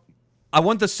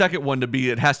want the second one to be.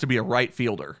 It has to be a right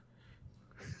fielder.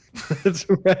 That's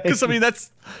right. Because I mean,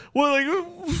 what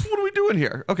are we doing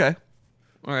here? Okay,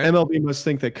 all right. MLB must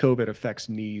think that COVID affects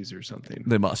knees or something.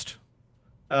 They must.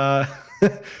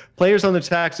 Players on the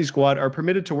taxi squad are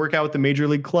permitted to work out with the major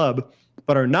league club,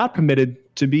 but are not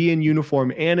permitted to be in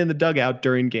uniform and in the dugout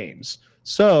during games.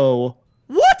 So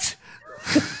what?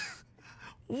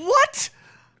 What?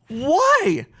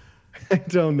 Why? I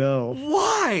don't know.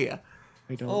 Why?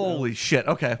 I don't know. Holy shit.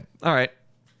 Okay. All right.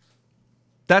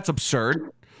 That's absurd.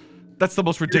 That's the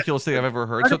most ridiculous thing I've ever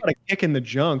heard. I don't want to kick in the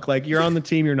junk. Like, you're on the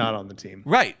team, you're not on the team.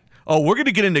 Right. Oh, we're going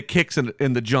to get into kicks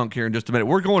in the junk here in just a minute.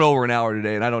 We're going over an hour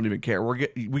today, and I don't even care.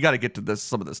 We got to get to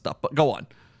some of this stuff, but go on.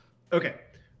 Okay.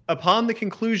 Upon the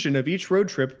conclusion of each road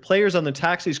trip, players on the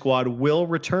taxi squad will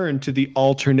return to the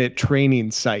alternate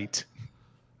training site.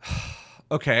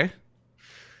 Okay.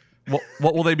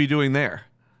 What will they be doing there?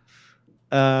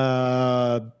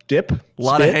 Dip. A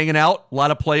lot of hanging out, a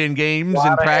lot of playing games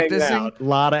and practicing. A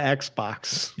lot of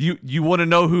Xbox. You want to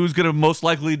know who's going to most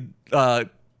likely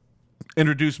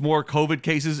introduce more COVID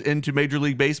cases into Major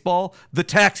League Baseball? The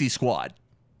taxi squad.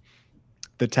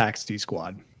 The taxi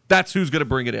squad. That's who's going to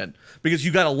bring it in. Because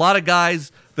you got a lot of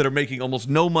guys that are making almost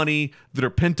no money, that are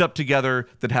pent up together,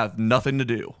 that have nothing to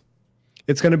do.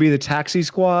 It's going to be the taxi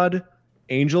squad,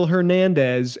 Angel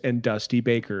Hernandez, and Dusty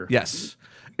Baker. Yes.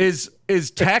 Is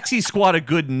Taxi Squad a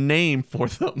good name for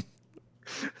them?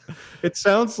 It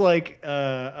sounds like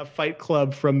a fight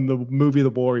club from the movie The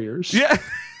Warriors. Yeah.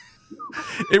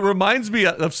 It reminds me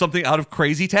of something out of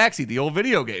Crazy Taxi, the old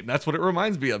video game. That's what it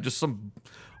reminds me of. Just some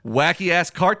wacky ass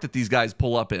cart that these guys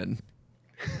pull up in.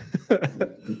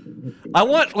 I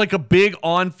want like a big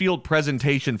on-field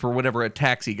presentation for whenever a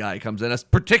taxi guy comes in,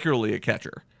 particularly a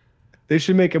catcher. They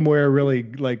should make him wear a really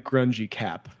like grungy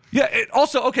cap. Yeah.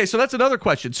 Also, okay, so that's another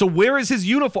question. So where is his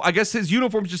uniform? I guess his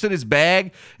uniform's just in his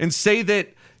bag, and say that,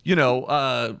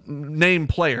 name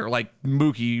player like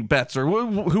Mookie Betts or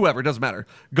whoever, doesn't matter,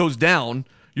 goes down.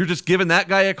 You're just giving that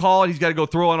guy a call, and he's got to go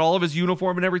throw on all of his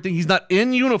uniform and everything. He's not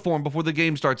in uniform before the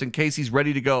game starts in case he's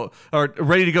ready to go, or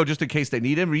ready to go just in case they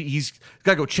need him. He's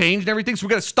got to go change and everything. So we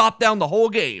got to stop down the whole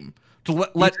game to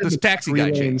let this taxi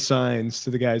guy change. Signs to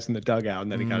the guys in the dugout,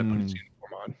 and then he got to put his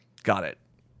uniform on. Got it.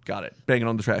 Banging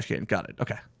on the trash can. Got it.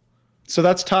 Okay. So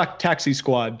that's Taxi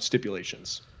Squad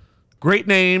stipulations. Great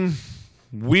name,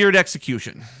 weird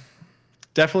execution.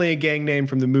 Definitely a gang name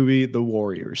from the movie The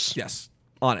Warriors. Yes.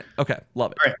 On it. Okay.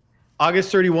 Love it. All right.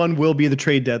 August 31 will be the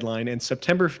trade deadline, and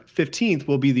September 15th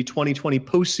will be the 2020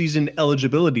 postseason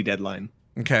eligibility deadline.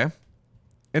 Okay.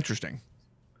 Interesting.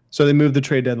 So they moved the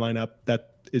trade deadline up. That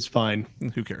is fine.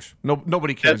 Who cares?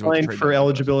 Nobody cares about the Deadline trade for deadline.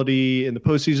 eligibility in the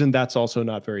postseason, that's also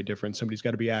not very different. Somebody's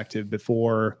got to be active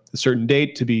before a certain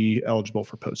date to be eligible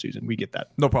for postseason. We get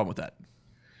that. No problem with that.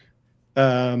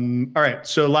 All right.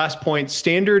 So last point,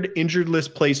 standard injured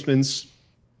list placements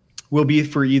will be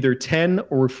for either 10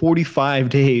 or 45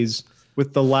 days,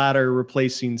 with the latter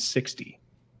replacing 60.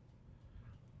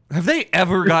 Have they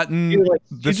ever gotten You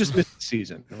this? just missed the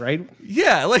season, right?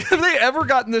 Yeah, like have they ever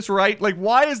gotten this right? Like,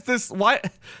 why is this? Why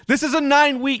this is a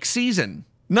 9-week season,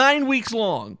 9 weeks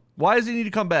long. Why does he need to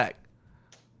come back?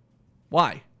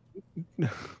 Why? He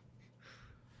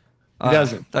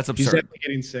doesn't. That's He's absurd. definitely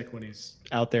getting sick when he's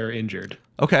out there injured.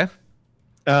 Okay.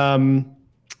 A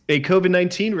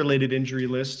COVID-19 related injury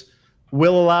list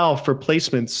will allow for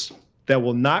placements that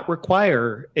will not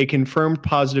require a confirmed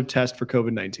positive test for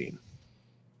COVID-19.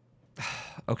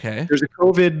 Okay. There's a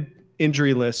COVID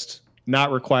injury list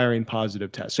not requiring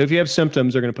positive tests. So if you have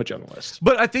symptoms, they're going to put you on the list.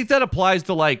 But I think that applies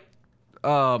to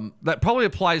that probably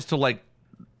applies to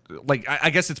I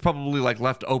guess it's probably like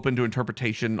left open to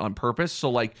interpretation on purpose. So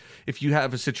like if you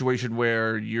have a situation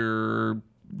where your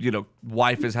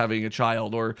wife is having a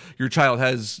child, or your child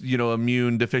has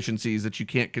immune deficiencies that you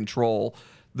can't control,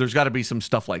 there's got to be some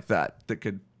stuff like that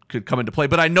could come into play.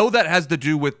 But I know that has to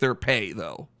do with their pay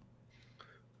though.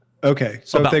 Okay.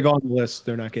 So if they go on the list,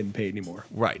 they're not getting paid anymore.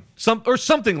 Right.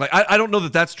 Something like I don't know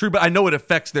that that's true, but I know it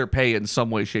affects their pay in some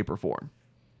way, shape, or form.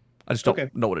 I just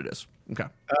don't know what it is. Okay.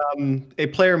 A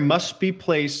player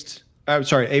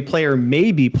a player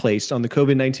may be placed on the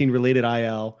COVID-19 related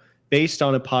IL based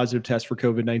on a positive test for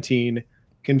COVID-19,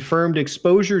 confirmed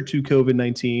exposure to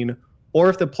COVID-19, or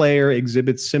if the player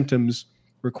exhibits symptoms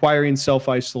requiring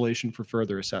self-isolation for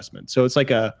further assessment. So it's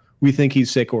like we think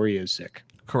he's sick or he is sick.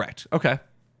 Correct. Okay.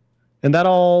 And that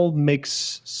all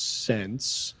makes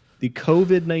sense. The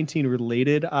COVID-19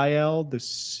 related IL, the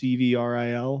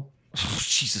CVRIL. Oh,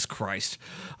 Jesus Christ.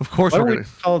 Of course Why we're don't going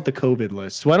we call it the COVID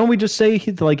list? Why don't we just say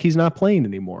he's not playing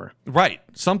anymore? Right.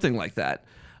 Something like that.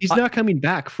 He's not coming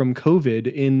back from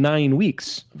COVID in 9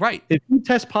 weeks. Right. If you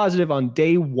test positive on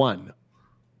day one,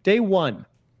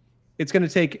 it's going to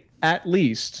take at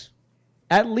least,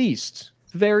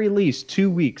 very least 2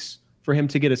 weeks for him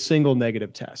to get a single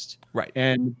negative test. Right.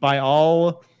 And by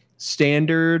all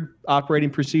standard operating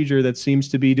procedure that seems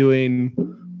to be doing,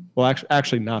 well,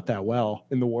 actually not that well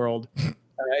in the world,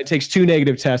 it takes 2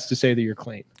 negative tests to say that you're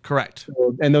clean. Correct.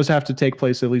 So, and those have to take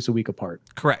place at least a week apart.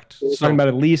 Correct. So we're talking about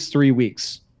at least 3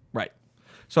 weeks. Right.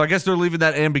 So I guess they're leaving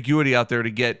that ambiguity out there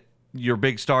to get your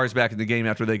big stars back in the game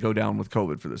after they go down with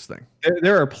COVID for this thing.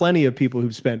 There are plenty of people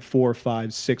who've spent 4,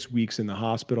 5, 6 weeks in the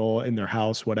hospital, in their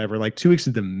house, whatever. Like 2 weeks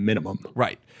is the minimum.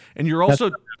 Right. And you're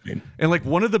also, and like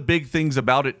one of the big things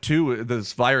about it too,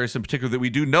 this virus in particular that we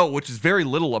do know, which is very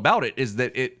little about it, is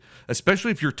that it,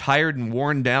 especially if you're tired and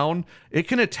worn down, it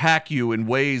can attack you in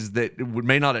ways that it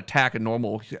may not attack a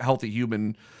normal, healthy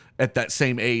human at that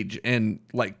same age. And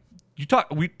like,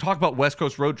 we talk about West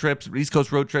Coast road trips, East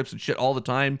Coast road trips and shit all the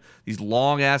time. These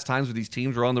long ass times where these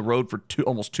teams are on the road for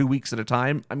almost 2 weeks at a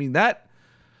time. I mean, that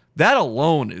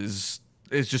alone is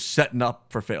just setting up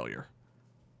for failure.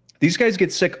 These guys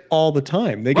get sick all the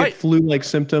time. They get flu-like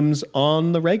symptoms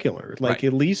on the regular. Like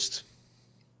at least,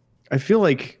 I feel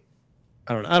like,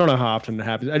 I don't know how often it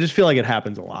happens. I just feel like it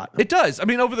happens a lot. It does. I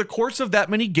mean, over the course of that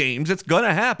many games, it's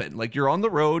gonna happen. Like you're on the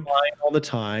road all the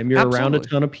time. You're around a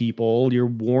ton of people. You're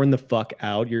worn the fuck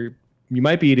out. You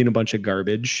might be eating a bunch of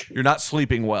garbage. You're not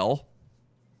sleeping well.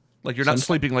 Like you're not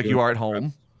sleeping like you are at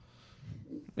home.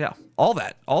 Yeah, all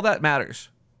that matters.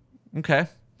 Okay.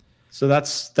 So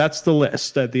that's the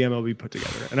list that the MLB put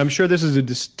together, and I'm sure this is a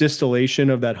distillation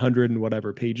of that 100 and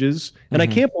whatever pages. And I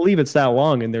can't believe it's that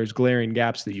long, and there's glaring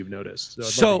gaps that you've noticed.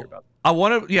 So I'd love to hear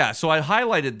about that. So I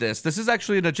highlighted this. This is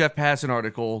actually in a Jeff Passan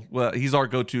article. Well, he's our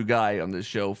go-to guy on this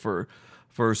show for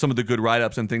some of the good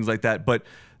write-ups and things like that. But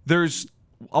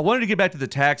I wanted to get back to the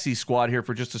taxi squad here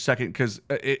for just a second, because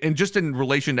and just in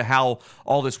relation to how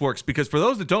all this works, because for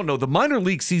those that don't know, the minor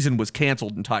league season was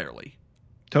canceled entirely.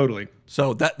 Totally.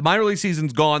 So that the minor league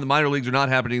season's gone. The minor leagues are not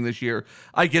happening this year.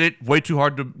 I get it. Way too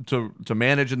hard to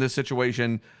manage in this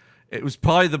situation. It was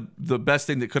probably the best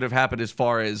thing that could have happened as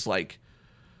far as like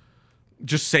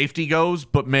just safety goes.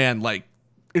 But man, like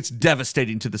it's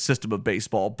devastating to the system of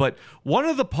baseball. But one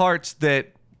of the parts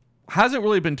that hasn't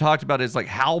really been talked about is like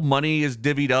how money is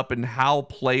divvied up and how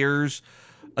players,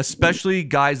 especially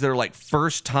guys that are like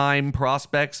first time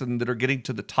prospects and that are getting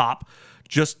to the top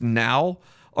just now,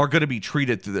 are going to be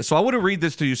treated through this. So I want to read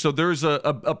this to you. So there's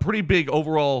a pretty big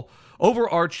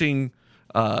overarching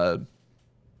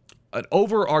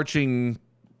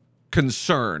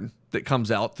concern that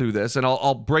comes out through this, and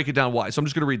I'll break it down why. So I'm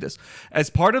just going to read this. As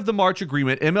part of the March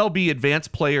agreement, MLB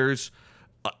advanced players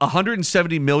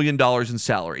 $170 million in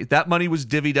salary. That money was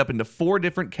divvied up into 4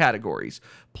 different categories.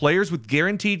 Players with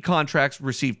guaranteed contracts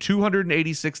received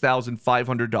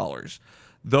 $286,500.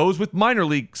 Those with minor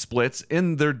league splits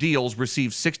in their deals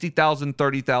received $60,000,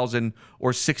 $30,000,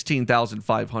 or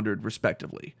 $16,500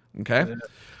 respectively. Okay. Yeah.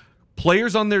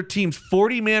 Players on their team's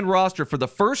 40-man roster for the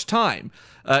first time,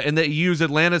 and they use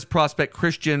Atlanta's prospect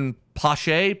Christian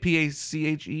Pache,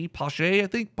 P-A-C-H-E, Pache, I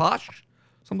think, Posh,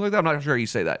 something like that. I'm not sure how you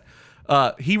say that.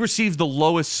 He receives the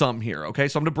lowest sum here. Okay,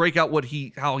 so I'm going to break out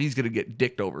how he's going to get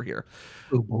dicked over here.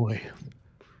 Oh boy.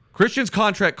 Christian's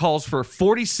contract calls for a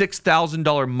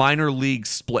 $46,000 minor league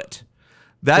split.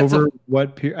 That's over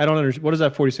what period? I don't understand. What is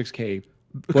that 46K?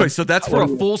 Okay, so that's for a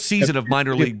full season of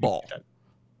minor league ball.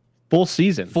 Full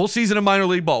season. Full season of minor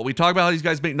league ball. We talk about how these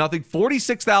guys make nothing.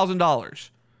 $46,000.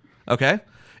 Okay?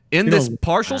 In this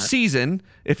partial season,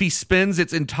 if he spends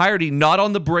its entirety not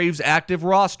on the Braves' active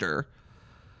roster,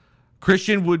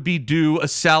 Christian would be due a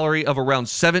salary of around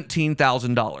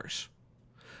 $17,000.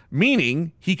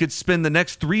 Meaning he could spend the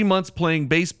next 3 months playing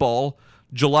baseball,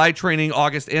 July training,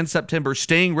 August, and September,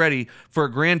 staying ready for a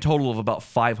grand total of about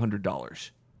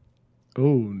 $500. Oh,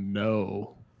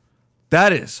 no.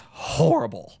 That is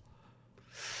horrible.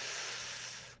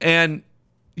 And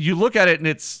you look at it and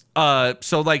it's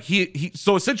so like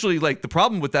so essentially like the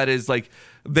problem with that is like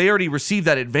they already received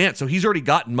that advance, so he's already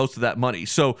gotten most of that money.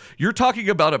 So you're talking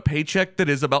about a paycheck that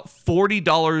is about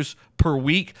 $40 per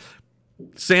week.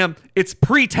 Sam, it's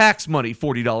pre-tax money,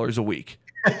 $40 a week.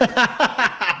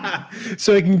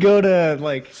 So he can go to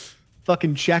like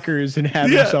fucking Checkers and have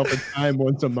himself a time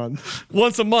once a month.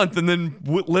 Once a month, and then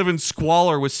live in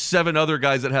squalor with 7 other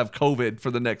guys that have COVID for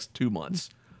the next 2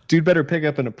 months. Dude better pick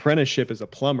up an apprenticeship as a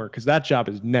plumber because that job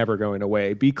is never going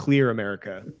away. Be clear,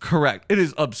 America. Correct. It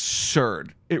is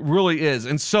absurd. It really is.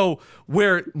 And so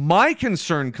where my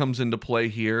concern comes into play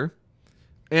here,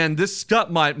 and this got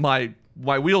my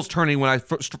wheels turning when I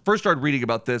first started reading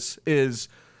about this, is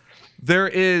there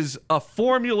is a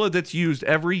formula that's used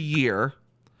every year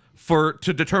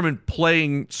to determine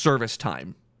playing service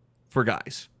time for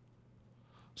guys.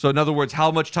 So in other words, how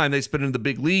much time they spend in the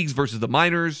big leagues versus the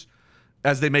minors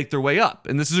as they make their way up.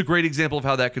 And this is a great example of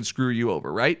how that can screw you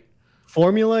over, right?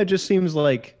 Formula just seems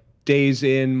like days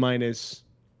in minus.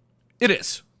 It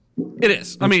is.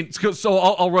 I mean, so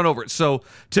I'll run over it. So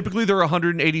typically there are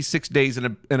 186 days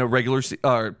in a regular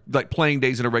like playing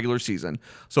days in a regular season.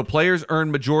 So players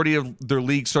earn majority of their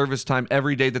league service time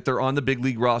every day that they're on the big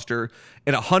league roster,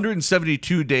 and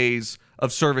 172 days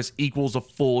of service equals a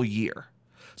full year.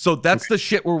 So that's the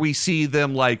shit where we see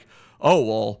them like, oh,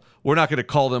 well, we're not going to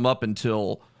call them up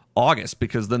until August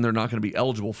because then they're not going to be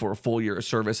eligible for a full year of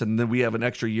service, and then we have an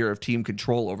extra year of team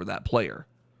control over that player,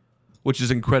 which is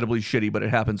incredibly shitty, but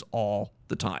it happens all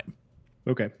the time.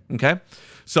 Okay.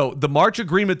 So the March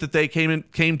agreement that they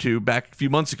came to back a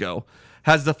few months ago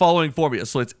has the following formula.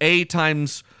 So it's A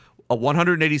times a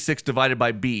 186 divided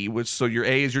by B, so your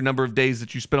A is your number of days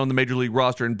that you spend on the major league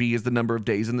roster, and B is the number of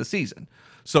days in the season.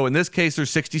 So in this case, there's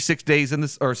 66 days in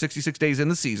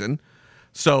the season.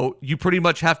 So you pretty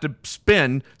much have to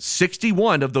spend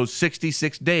 61 of those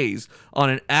 66 days on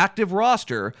an active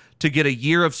roster to get a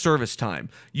year of service time.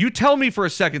 You tell me for a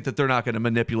second that they're not going to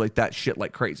manipulate that shit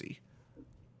like crazy.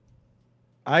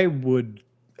 I would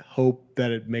hope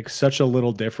that it makes such a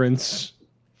little difference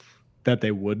that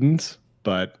they wouldn't,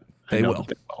 but they will.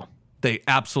 They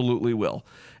absolutely will.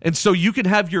 And so you can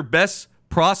have your best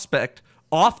prospect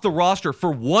off the roster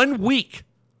for 1 week.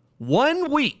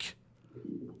 1 week.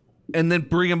 And then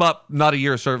bring him up, not a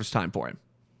year of service time for him.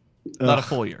 Not a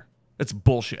full year. It's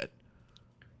bullshit.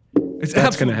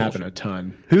 That's going to happen a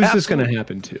ton. Who's this going to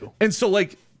happen to? And so,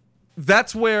 like,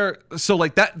 that's where, so,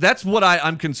 like, that's what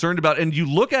I'm concerned about. And you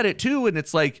look at it, too, and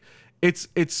it's like, it's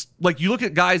like, you look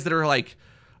at guys that are, like,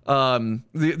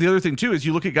 the other thing, too, is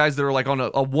you look at guys that are, like, on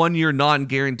a 1 year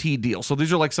non-guaranteed deal. So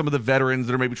these are, like, some of the veterans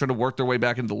that are maybe trying to work their way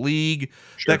back into the league,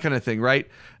 that kind of thing, right?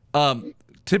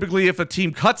 typically if a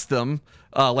team cuts them,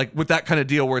 like with that kind of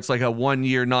deal where it's like a 1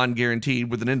 year non-guaranteed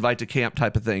with an invite to camp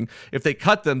type of thing, if they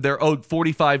cut them, they're owed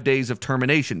 45 days of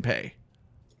termination pay.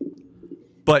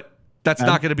 But that's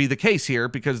not going to be the case here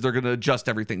because they're going to adjust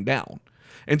everything down.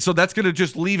 And so that's going to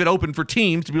just leave it open for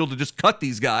teams to be able to just cut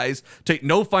these guys, take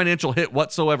no financial hit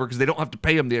whatsoever because they don't have to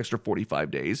pay them the extra 45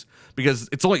 days because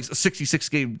it's only a 66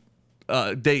 game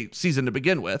day season to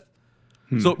begin with.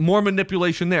 So more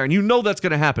manipulation there. And you know that's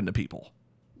going to happen to people.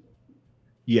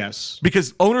 Yes.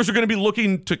 Because owners are going to be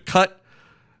looking to cut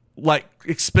like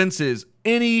expenses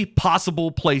any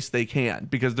possible place they can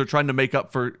because they're trying to make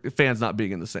up for fans not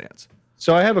being in the stands.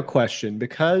 So I have a question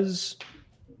because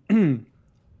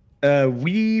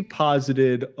we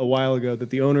posited a while ago that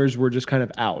the owners were just kind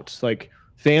of out. Like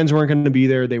fans weren't going to be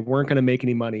there. They weren't going to make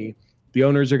any money. The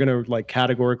owners are going to like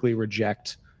categorically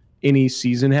reject any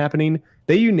season happening.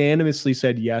 They unanimously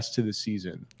said yes to the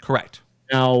season. Correct.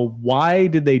 Now, why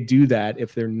did they do that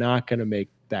if they're not going to make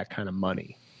that kind of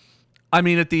money? I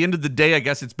mean, at the end of the day, I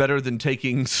guess it's better than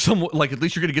taking some, like, at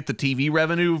least you're going to get the TV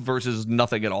revenue versus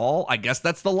nothing at all. I guess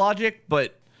that's the logic,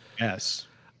 but Yes.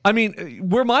 I mean,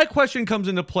 where my question comes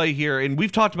into play here, and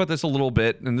we've talked about this a little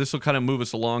bit, and this will kind of move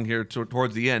us along here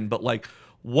towards the end, but like,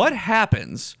 what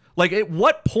happens? Like, at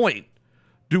what point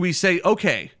do we say,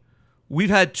 okay, we've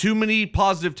had too many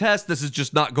positive tests, this is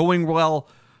just not going well?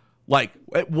 Like,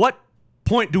 at what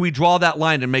point do we draw that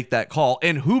line and make that call?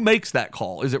 And who makes that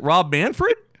call? Is it Rob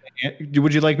Manfred?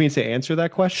 Would you like me to answer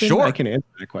that question? Sure. I can answer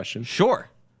that question.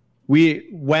 Sure.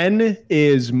 When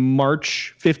is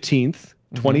March 15th,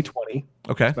 2020?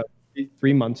 Okay. About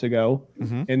 3 months ago.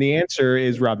 And the answer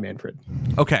is Rob Manfred.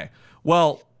 Okay.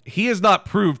 Well, he has not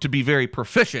proved to be very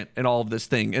proficient in all of this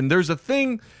thing. And there's a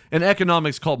thing in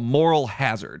economics called moral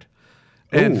hazard.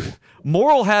 And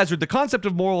moral hazard, the concept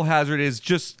of moral hazard is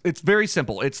just, it's very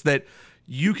simple. It's that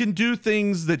you can do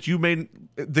things that you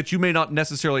may not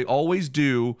necessarily always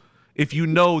do if you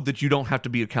know that you don't have to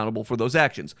be accountable for those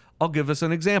actions. I'll give us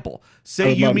an example.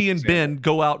 Say you, me, and Ben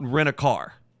go out and rent a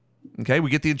car. Okay, we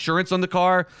get the insurance on the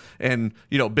car, and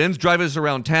Ben's driving us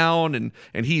around town,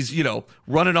 and he's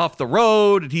running off the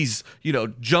road, and he's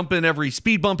jumping every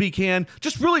speed bump he can,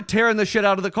 just really tearing the shit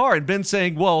out of the car. And Ben's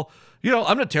saying, well, I'm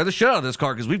going to tear the shit out of this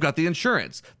car because we've got the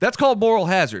insurance. That's called moral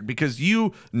hazard because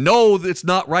you know that it's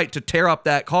not right to tear up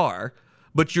that car,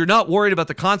 but you're not worried about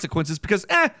the consequences because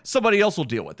somebody else will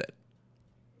deal with it.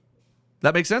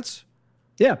 That makes sense?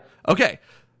 Yeah. Okay.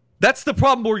 That's the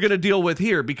problem we're going to deal with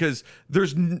here because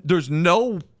there's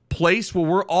no place where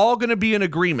we're all going to be in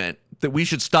agreement that we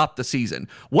should stop the season.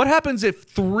 What happens if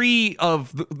 3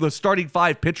 of the starting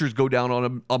 5 pitchers go down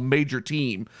on a major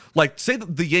team? Like, say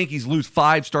that the Yankees lose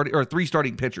 3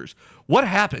 starting pitchers. What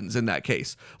happens in that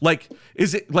case? Like,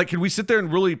 is it like, can we sit there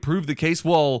and really prove the case?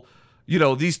 Well,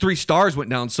 these 3 stars went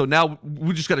down, so now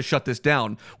we just got to shut this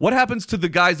down. What happens to the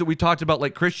guys that we talked about,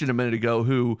 like Christian a minute ago,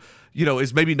 who,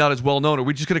 is maybe not as well known? Are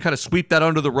we just going to kind of sweep that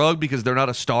under the rug because they're not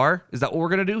a star? Is that what we're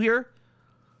going to do here?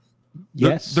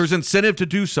 Yes. There's incentive to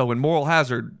do so, and moral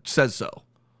hazard says so.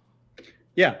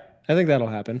 Yeah, I think that'll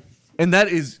happen. And that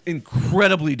is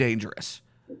incredibly dangerous.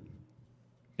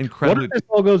 Incredibly. What if this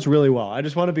all goes really well? I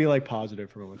just want to be like positive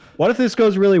for a moment. What if this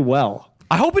goes really well?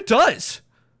 I hope it does.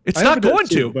 It's I not hope it going does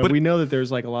too, to, but we know that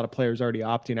there's like a lot of players already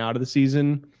opting out of the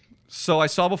season. So I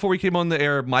saw before we came on the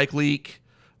air, Mike Leake,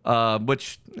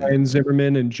 which Ryan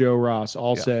Zimmerman and Joe Ross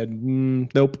all said,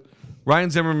 nope.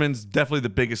 Ryan Zimmerman's definitely the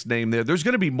biggest name there. There's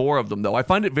going to be more of them, though. I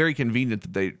find it very convenient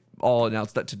that they all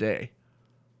announced that today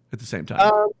at the same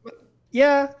time.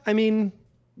 Yeah, I mean,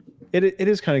 it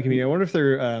is kind of convenient. I wonder if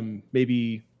they're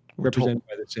maybe represented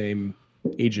by the same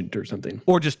agent or something.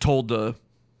 Or just told to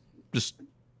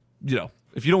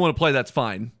if you don't want to play, that's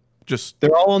fine.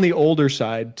 They're all on the older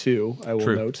side, too, I will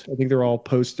True. note. I think they're all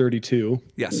post 32.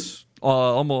 Yes.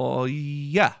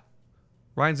 Yeah.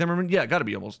 Ryan Zimmerman, got to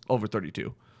be almost over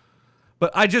 32.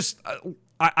 But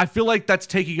I feel like that's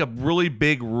taking a really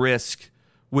big risk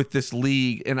with this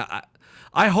league, and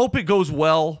I hope it goes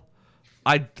well.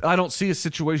 I don't see a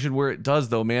situation where it does,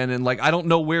 though, man. And like, I don't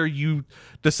know where you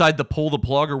decide to pull the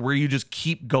plug or where you just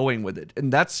keep going with it.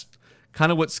 And that's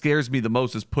kind of what scares me the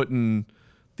most, is putting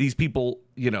these people,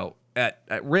 at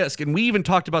risk. And we even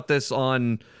talked about this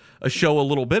on a show a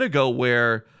little bit ago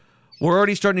where we're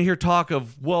already starting to hear talk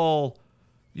of, well,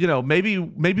 maybe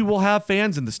we'll have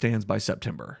fans in the stands by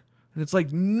September. And it's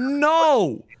like,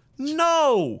 no.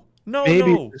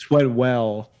 Maybe this went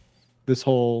well. This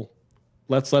whole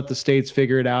let's let the states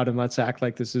figure it out and let's act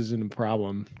like this isn't a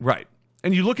problem. Right.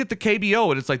 And you look at the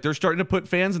KBO and it's like they're starting to put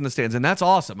fans in the stands, and that's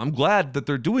awesome. I'm glad that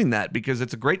they're doing that because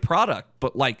it's a great product,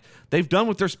 but like they've done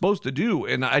what they're supposed to do.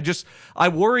 And I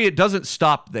worry it doesn't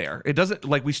stop there. It doesn't,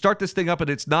 like, we start this thing up and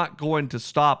it's not going to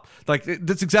stop. Like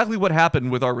that's exactly what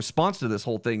happened with our response to this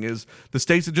whole thing is the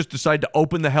states that just decide to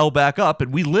open the hell back up.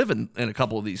 And we live in a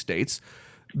couple of these states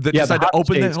that decide to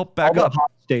open the hell back up.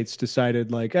 Hot states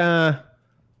decided like,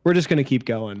 we're just going to keep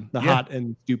going. The hot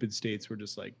and stupid states were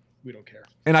just like, we don't care.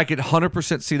 And I could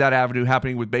 100% see that avenue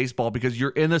happening with baseball because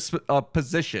you're in a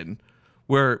position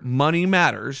where money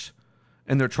matters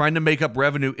and they're trying to make up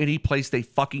revenue any place they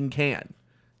fucking can.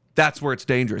 That's where it's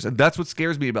dangerous. And that's what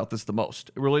scares me about this the most.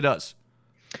 It really does.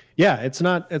 Yeah, it's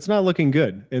not looking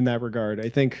good in that regard. I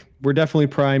think we're definitely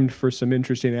primed for some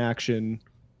interesting action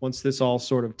once this all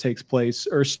sort of takes place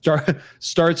or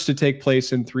starts to take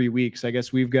place in 3 weeks. I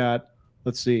guess we've got,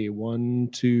 let's see, 1,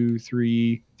 2,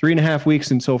 3, 3.5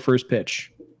 weeks until first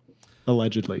pitch,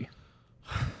 allegedly.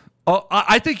 Oh,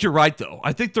 I think you're right, though.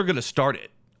 I think they're going to start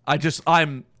it.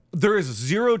 There is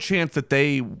zero chance that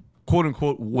they, quote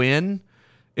unquote, win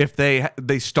if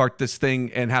they start this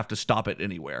thing and have to stop it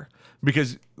anywhere.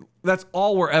 Because that's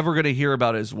all we're ever going to hear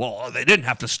about is, well, they didn't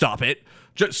have to stop it.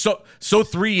 Just so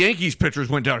 3 Yankees pitchers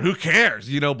went down. Who cares?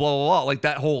 Blah, blah, blah. Like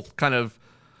that whole kind of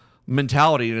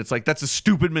mentality. And it's like, that's a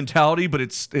stupid mentality, but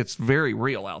it's very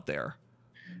real out there.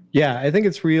 Yeah, I think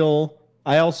it's real.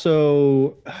 I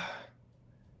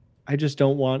just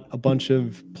don't want a bunch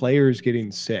of players getting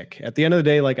sick. At the end of the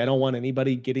day, like, I don't want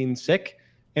anybody getting sick,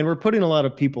 and we're putting a lot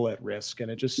of people at risk.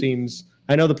 And it just seems,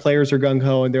 I know the players are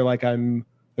gung-ho and they're like, I'm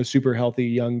a super healthy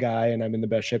young guy and I'm in the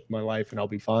best shape of my life and I'll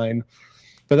be fine.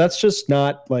 But that's just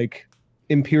not like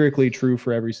empirically true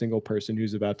for every single person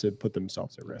who's about to put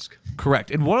themselves at risk. Correct.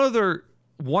 And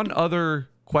one other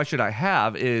question I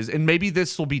have is, and maybe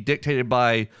this will be dictated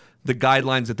by the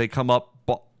guidelines that they come up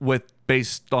with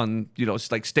based on,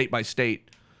 like state by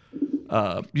state,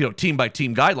 team by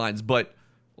team guidelines, but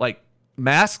like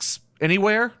masks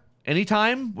anywhere,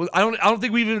 anytime. I don't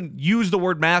think we even used the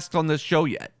word masks on this show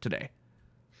yet today.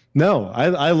 No,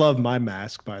 I love my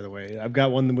mask, by the way. I've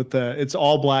got one with it's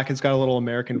all black. It's got a little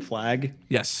American flag.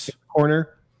 Yes. In the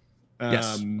corner.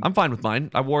 Yes. I'm fine with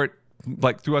mine. I wore it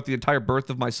like throughout the entire birth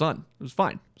of my son. It was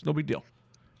fine. It's no big deal.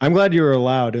 I'm glad you were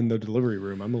allowed in the delivery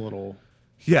room. I'm a little.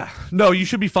 Yeah. No, you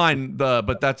should be fine.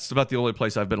 But that's about the only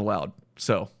place I've been allowed.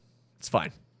 So it's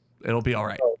fine. It'll be all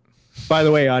right. By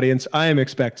the way, audience, I am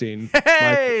expecting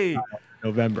my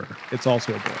November. It's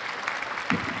also a boy.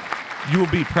 You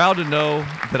will be proud to know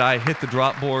that I hit the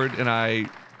drop board and I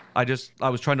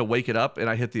was trying to wake it up and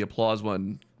I hit the applause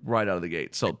one right out of the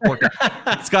gate. So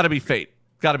it's got to be fate.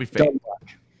 Got to be fate.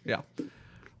 Yeah.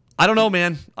 I don't know,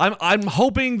 man. I'm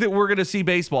hoping that we're going to see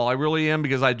baseball. I really am,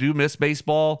 because I do miss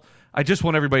baseball. I just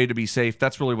want everybody to be safe.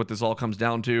 That's really what this all comes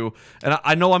down to. And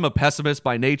I know I'm a pessimist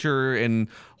by nature, and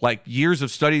like years of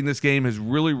studying this game has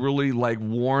really, really like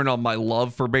worn on my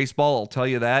love for baseball. I'll tell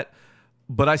you that.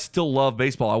 But I still love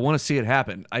baseball. I want to see it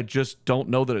happen. I just don't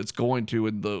know that it's going to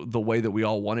in the way that we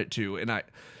all want it to. And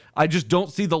I just don't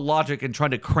see the logic in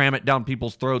trying to cram it down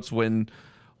people's throats when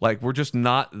like we're just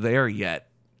not there yet.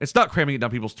 It's not cramming it down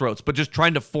people's throats, but just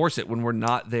trying to force it when we're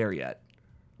not there yet.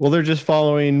 Well, they're just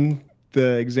following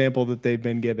the example that they've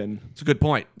been given. It's a good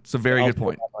point. It's a very good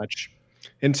point. Much.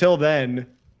 Until then,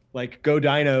 like, go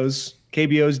Dinos.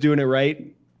 KBO's doing it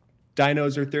right.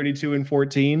 Dinos are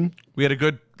 32-14. We had a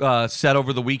good set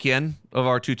over the weekend of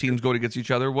our two teams going against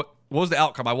each other. What was the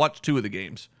outcome? I watched 2 of the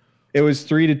games. It was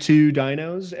 3-2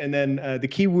 Dinos, and then the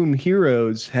Kiwoom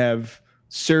Heroes have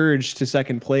surged to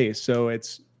second place. So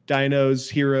it's Dinos,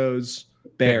 Heroes,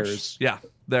 Bears. Yeah,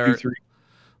 they're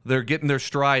getting their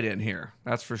stride in here.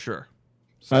 That's for sure.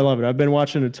 So. I love it. I've been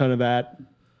watching a ton of that.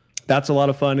 That's a lot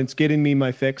of fun. It's getting me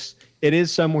my fix. It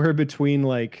is somewhere between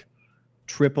like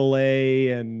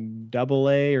AAA and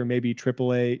AA, or maybe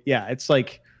AAA. Yeah, it's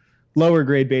like lower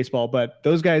grade baseball, but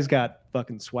those guys got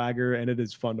fucking swagger, and it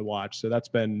is fun to watch. So that's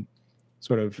been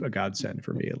sort of a godsend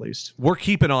for me, at least. We're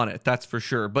keeping on it, that's for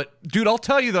sure. But dude, I'll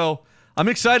tell you though, I'm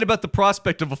excited about the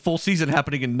prospect of a full season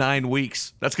happening in 9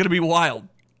 weeks. That's going to be wild.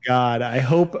 God, I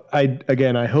hope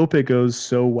it goes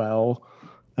so well,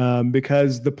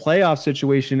 because the playoff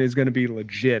situation is going to be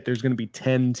legit. There's going to be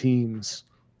 10 teams.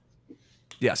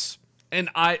 Yes. And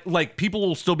people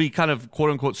will still be kind of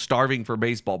quote unquote starving for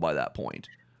baseball by that point.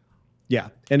 Yeah.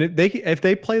 And if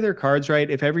they play their cards right,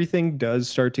 if everything does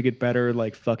start to get better,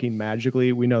 like fucking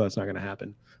magically, we know that's not going to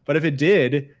happen. But if it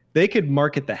did, they could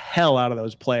market the hell out of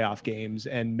those playoff games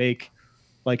and make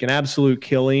like an absolute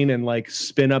killing and like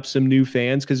spin up some new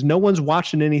fans, because no one's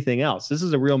watching anything else. This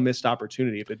is a real missed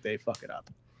opportunity if they fuck it up.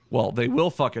 Well, they will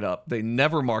fuck it up. They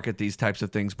never market these types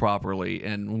of things properly,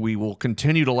 and we will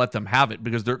continue to let them have it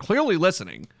because they're clearly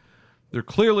listening. They're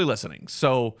clearly listening.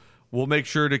 So we'll make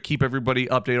sure to keep everybody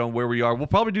updated on where we are. We'll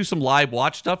probably do some live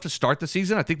watch stuff to start the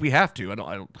season. I think we have to.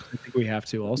 I think we have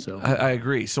to also. I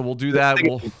agree. So we'll do that.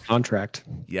 We'll contract.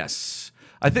 Yes.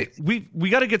 I think we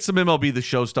got to get some MLB The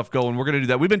Show stuff going. We're going to do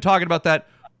that. We've been talking about that.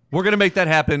 We're going to make that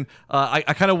happen. I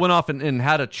kind of went off and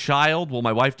had a child. Well,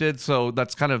 my wife did. So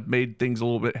that's kind of made things a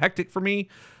little bit hectic for me.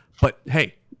 But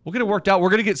hey, we'll get it worked out. We're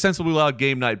going to get Sensibly Loud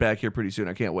game night back here pretty soon.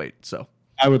 I can't wait. So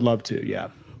I would love to. Yeah.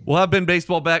 We'll have Ben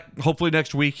Baseball back hopefully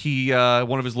next week. He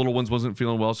one of his little ones wasn't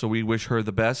feeling well, so we wish her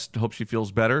the best. Hope she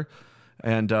feels better.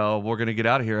 And we're going to get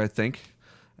out of here, I think.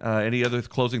 Any other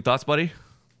closing thoughts, buddy?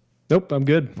 Nope, I'm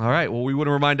good. All right. Well, we want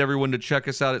to remind everyone to check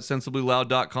us out at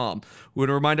sensiblyloud.com. We want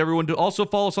to remind everyone to also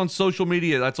follow us on social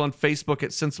media. That's on Facebook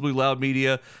at Sensibly Loud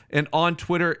Media and on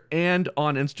Twitter and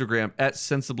on Instagram at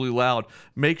Sensibly Loud.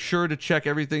 Make sure to check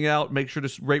everything out. Make sure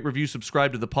to rate, review,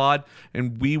 subscribe to the pod.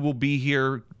 And we will be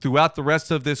here throughout the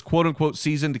rest of this quote-unquote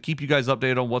season to keep you guys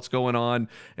updated on what's going on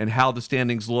and how the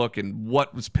standings look and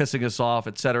what was pissing us off,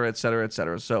 et cetera, et cetera, et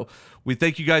cetera. So we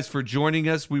thank you guys for joining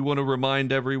us. We want to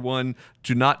remind everyone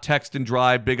to not text and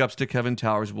drive. Big ups to Kevin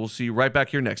Towers. We'll see you right back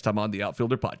here next time on the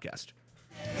Outfielder Podcast.